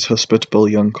thanking these hospitable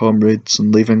young comrades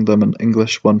and leaving them an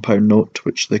English £1 note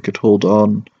which they could hold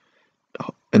on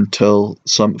until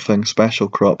something special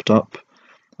cropped up,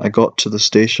 I got to the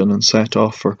station and set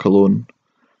off for Cologne.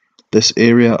 This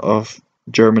area of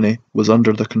Germany was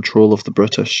under the control of the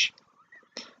British,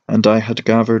 and I had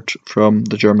gathered from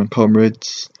the German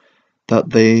comrades that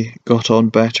they got on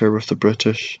better with the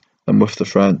British than with the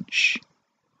French.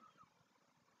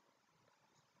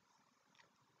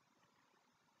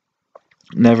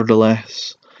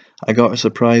 Nevertheless, I got a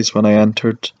surprise when I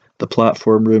entered the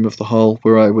platform room of the hall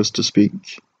where I was to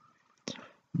speak.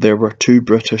 There were 2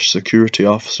 British security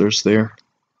officers there.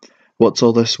 "What's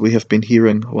all this we have been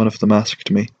hearing?" one of them asked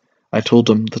me. I told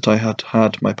him that I had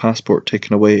had my passport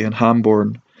taken away in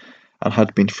Hamborn and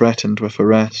had been threatened with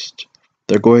arrest.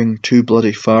 "They're going too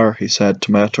bloody far," he said,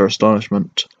 to my utter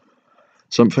astonishment.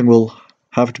 "Something will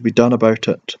have to be done about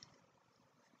it."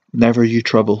 "Never you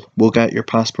trouble, we'll get your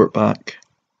passport back."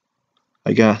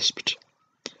 I gasped.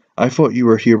 "I thought you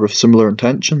were here with similar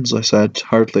intentions," I said,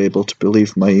 hardly able to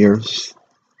believe my ears.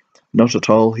 "Not at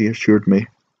all," he assured me.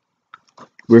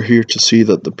 "We're here to see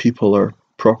that the people are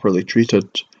properly treated,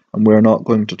 and we're not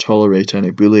going to tolerate any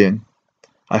bullying.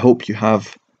 I hope you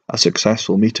have a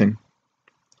successful meeting.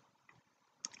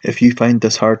 If you find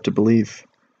this hard to believe,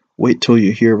 wait till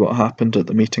you hear what happened at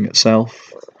the meeting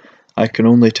itself. I can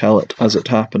only tell it as it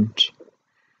happened."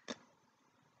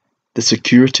 The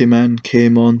security men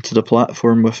came on to the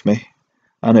platform with me,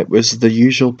 and it was the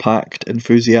usual packed,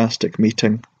 enthusiastic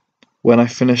meeting. When I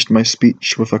finished my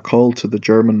speech with a call to the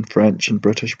German, French, and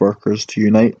British workers to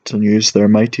unite and use their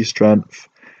mighty strength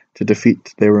to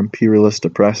defeat their imperialist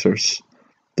oppressors,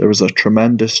 there was a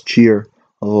tremendous cheer,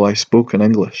 although I spoke in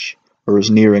English, or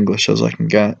as near English as I can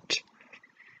get.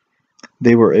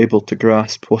 They were able to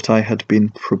grasp what I had been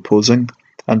proposing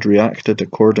and reacted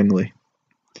accordingly.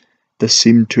 This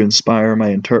seemed to inspire my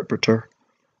interpreter,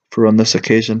 for on this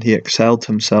occasion he excelled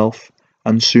himself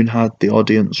and soon had the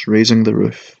audience raising the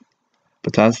roof.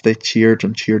 But as they cheered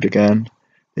and cheered again,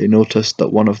 they noticed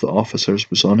that one of the officers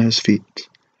was on his feet.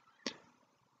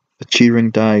 The cheering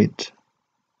died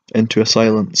into a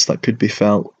silence that could be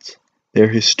felt. There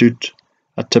he stood,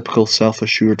 a typical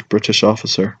self-assured British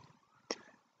officer.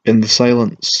 In the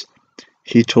silence,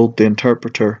 he told the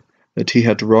interpreter that he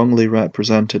had wrongly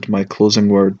represented my closing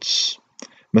words.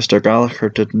 Mr.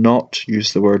 Gallacher did not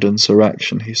use the word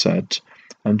insurrection, he said,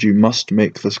 and you must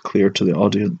make this clear to the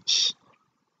audience.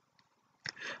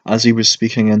 As he was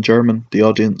speaking in German, the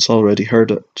audience already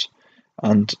heard it,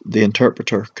 and the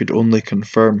interpreter could only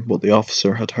confirm what the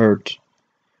officer had heard.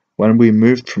 When we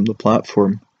moved from the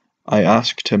platform, I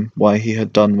asked him why he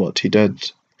had done what he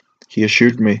did. He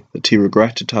assured me that he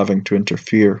regretted having to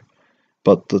interfere,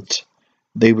 but that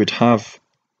they would have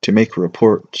to make a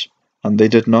report, and they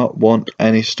did not want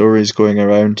any stories going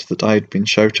around that I had been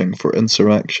shouting for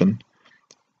insurrection,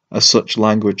 as such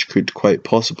language could quite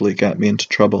possibly get me into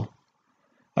trouble.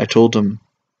 I told him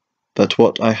that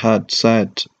what I had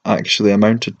said actually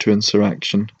amounted to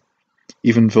insurrection,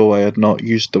 even though I had not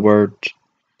used the word,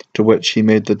 to which he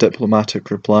made the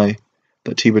diplomatic reply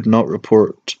that he would not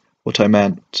report what I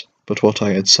meant, but what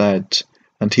I had said,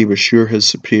 and he was sure his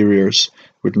superiors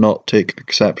would not take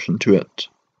exception to it.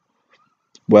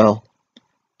 Well,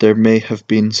 there may have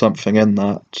been something in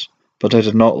that, but I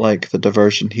did not like the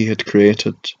diversion he had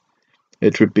created.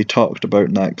 It would be talked about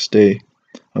next day,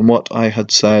 and what I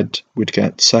had said would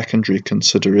get secondary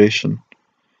consideration,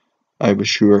 I was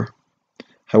sure.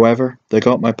 However, they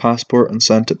got my passport and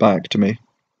sent it back to me.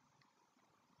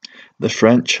 The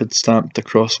French had stamped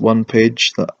across one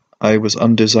page that I was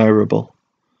undesirable.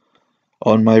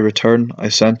 On my return, I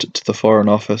sent it to the Foreign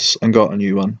Office and got a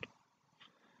new one.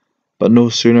 But no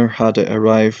sooner had it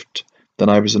arrived than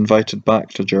I was invited back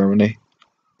to Germany.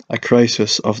 A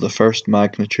crisis of the first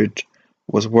magnitude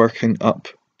was working up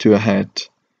to a head,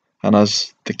 and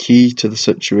as the key to the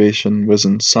situation was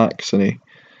in Saxony,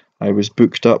 I was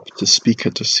booked up to speak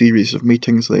at a series of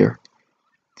meetings there.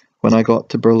 When I got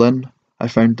to Berlin, I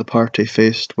found the party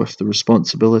faced with the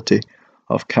responsibility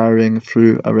of carrying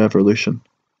through a revolution,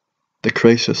 the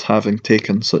crisis having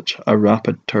taken such a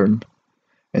rapid turn.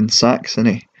 In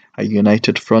Saxony, a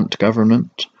united front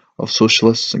government of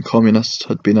socialists and communists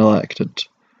had been elected,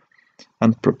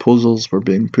 and proposals were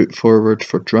being put forward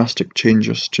for drastic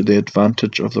changes to the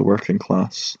advantage of the working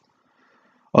class.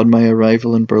 On my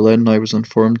arrival in Berlin, I was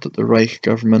informed that the Reich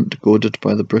government, goaded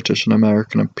by the British and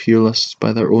American imperialists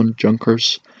by their own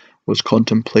Junkers, was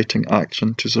contemplating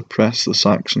action to suppress the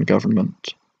Saxon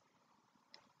government.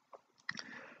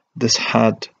 This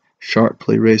had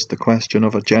sharply raised the question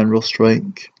of a general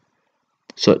strike.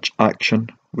 Such action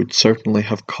would certainly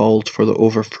have called for the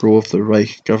overthrow of the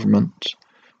Reich government.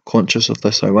 Conscious of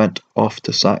this, I went off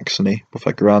to Saxony with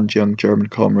a grand young German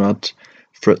comrade,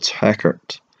 Fritz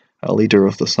Heckert, a leader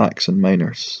of the Saxon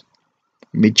miners.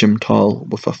 Medium tall,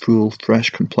 with a full,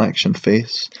 fresh-complexioned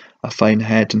face, a fine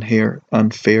head and hair,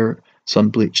 and fair,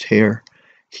 sun-bleached hair,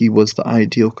 he was the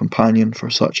ideal companion for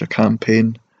such a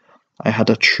campaign. I had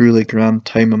a truly grand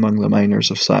time among the miners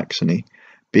of Saxony.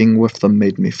 Being with them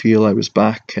made me feel I was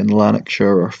back in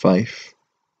Lanarkshire or Fife.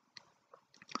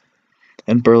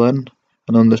 In Berlin,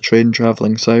 and on the train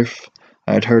travelling south,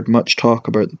 I had heard much talk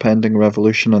about the pending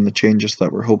revolution and the changes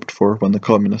that were hoped for when the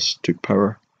communists took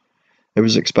power. It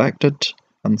was expected,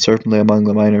 and certainly among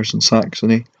the miners in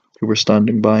Saxony, who were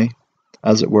standing by,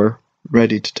 as it were,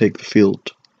 ready to take the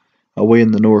field. Away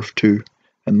in the north too,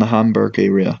 in the Hamburg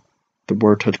area, the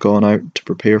word had gone out to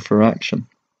prepare for action.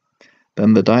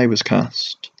 Then the die was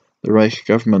cast. The Reich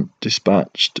government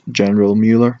dispatched General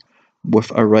Müller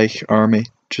with a Reich army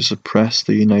to suppress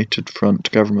the United Front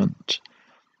government.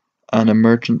 An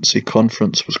emergency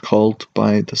conference was called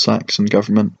by the Saxon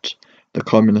government, the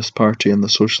Communist Party and the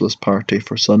Socialist Party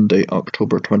for Sunday,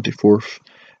 October 24th,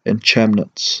 in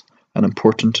Chemnitz, an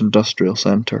important industrial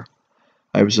centre.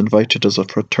 I was invited as a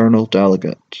fraternal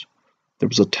delegate. There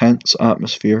was a tense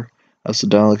atmosphere as the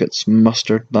delegates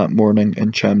mustered that morning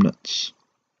in Chemnitz.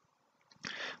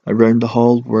 Around the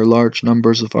hall were large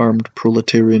numbers of armed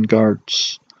proletarian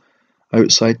guards.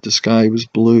 Outside the sky was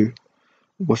blue,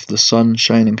 with the sun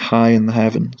shining high in the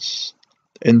heavens.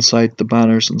 Inside the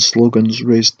banners and slogans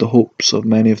raised the hopes of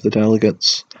many of the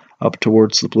delegates up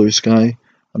towards the blue sky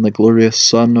and the glorious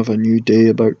sun of a new day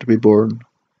about to be born.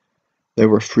 There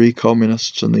were 3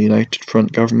 communists in the United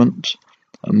Front government,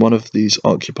 and one of these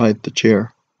occupied the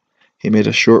chair. He made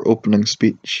a short opening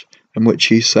speech, in which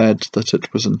he said that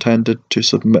it was intended to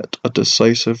submit a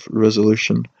decisive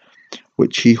resolution,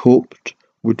 which he hoped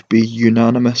would be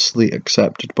unanimously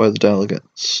accepted by the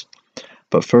delegates.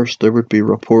 But first there would be a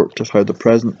report of how the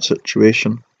present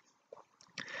situation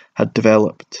had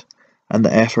developed, and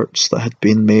the efforts that had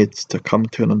been made to come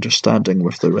to an understanding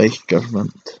with the Reich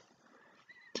government.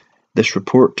 This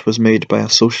report was made by a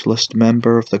socialist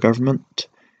member of the government.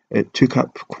 It took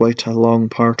up quite a long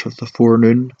part of the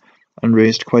forenoon, and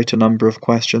raised quite a number of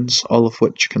questions, all of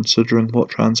which, considering what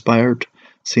transpired,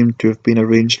 seemed to have been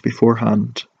arranged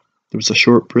beforehand. There was a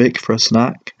short break for a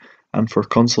snack, and for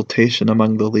consultation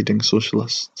among the leading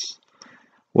socialists.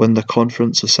 When the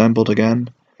conference assembled again,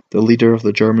 the leader of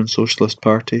the German Socialist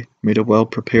Party made a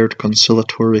well-prepared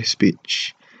conciliatory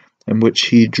speech, in which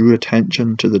he drew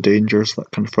attention to the dangers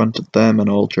that confronted them and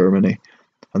all Germany,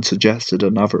 and suggested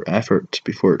another effort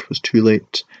before it was too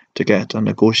late to get a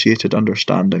negotiated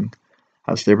understanding.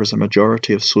 As there was a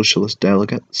majority of socialist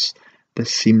delegates,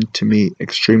 this seemed to me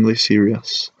extremely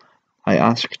serious. I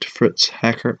asked Fritz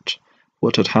Heckert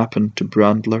what had happened to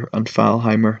Brandler and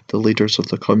Fallheimer, the leaders of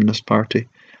the Communist Party,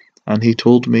 and he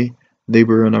told me they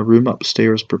were in a room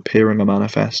upstairs preparing a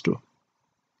manifesto.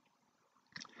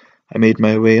 I made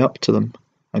my way up to them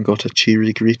and got a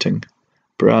cheery greeting.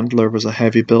 Brandler was a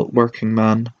heavy-built working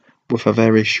man with a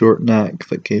very short neck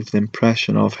that gave the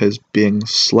impression of his being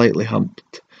slightly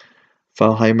humped.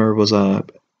 Fallheimer was an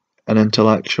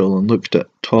intellectual and looked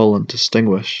tall and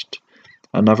distinguished.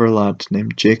 Another lad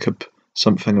named Jacob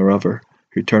something or other,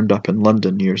 who turned up in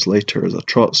London years later as a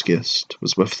Trotskyist,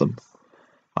 was with them.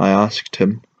 I asked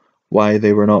him why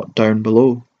they were not down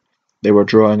below. They were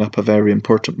drawing up a very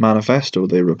important manifesto,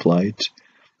 they replied,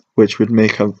 which would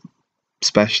make a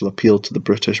special appeal to the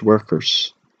British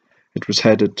workers. It was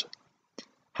headed,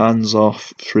 "Hands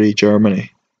off Free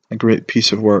Germany," a great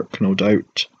piece of work, no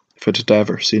doubt, if it had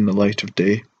ever seen the light of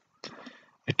day.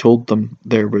 I told them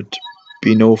there would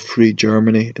be no free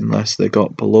Germany unless they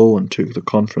got below and took the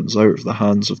conference out of the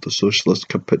hands of the socialist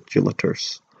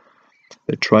capitulators.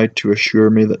 They tried to assure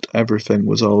me that everything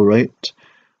was all right,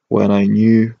 when I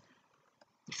knew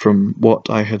from what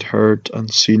I had heard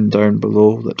and seen down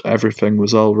below that everything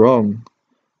was all wrong.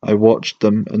 I watched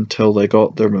them until they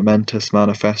got their momentous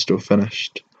manifesto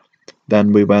finished.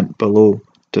 Then we went below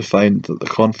to find that the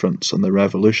conference and the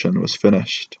revolution was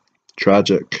finished.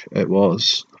 Tragic it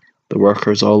was. The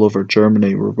workers all over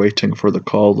Germany were waiting for the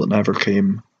call that never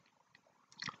came.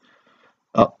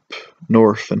 Up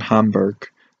north in Hamburg,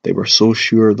 they were so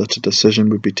sure that a decision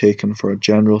would be taken for a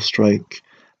general strike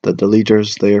that the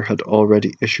leaders there had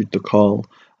already issued the call,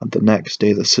 and the next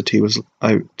day the city was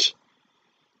out.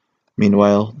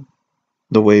 Meanwhile,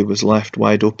 the way was left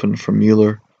wide open for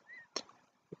Müller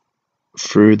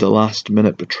through the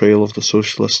last-minute betrayal of the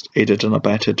socialists, aided and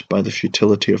abetted by the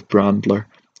futility of Brandler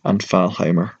and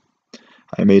Fallheimer.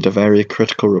 I made a very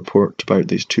critical report about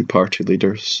these two party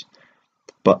leaders,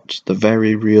 but the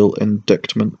very real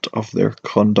indictment of their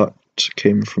conduct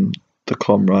came from the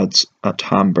comrades at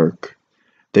Hamburg.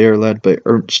 They are led by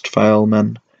Ernst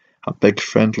Feilmann, a big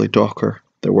friendly docker.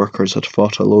 The workers had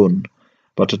fought alone,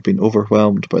 but had been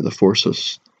overwhelmed by the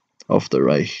forces of the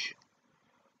Reich.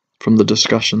 From the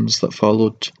discussions that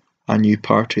followed, a new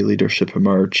party leadership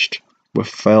emerged, with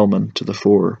Feilmann to the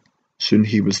fore. Soon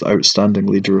he was the outstanding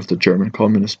leader of the German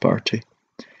Communist Party.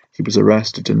 He was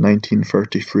arrested in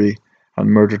 1933 and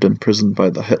murdered in prison by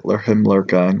the Hitler-Himmler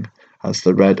gang as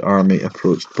the Red Army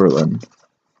approached Berlin.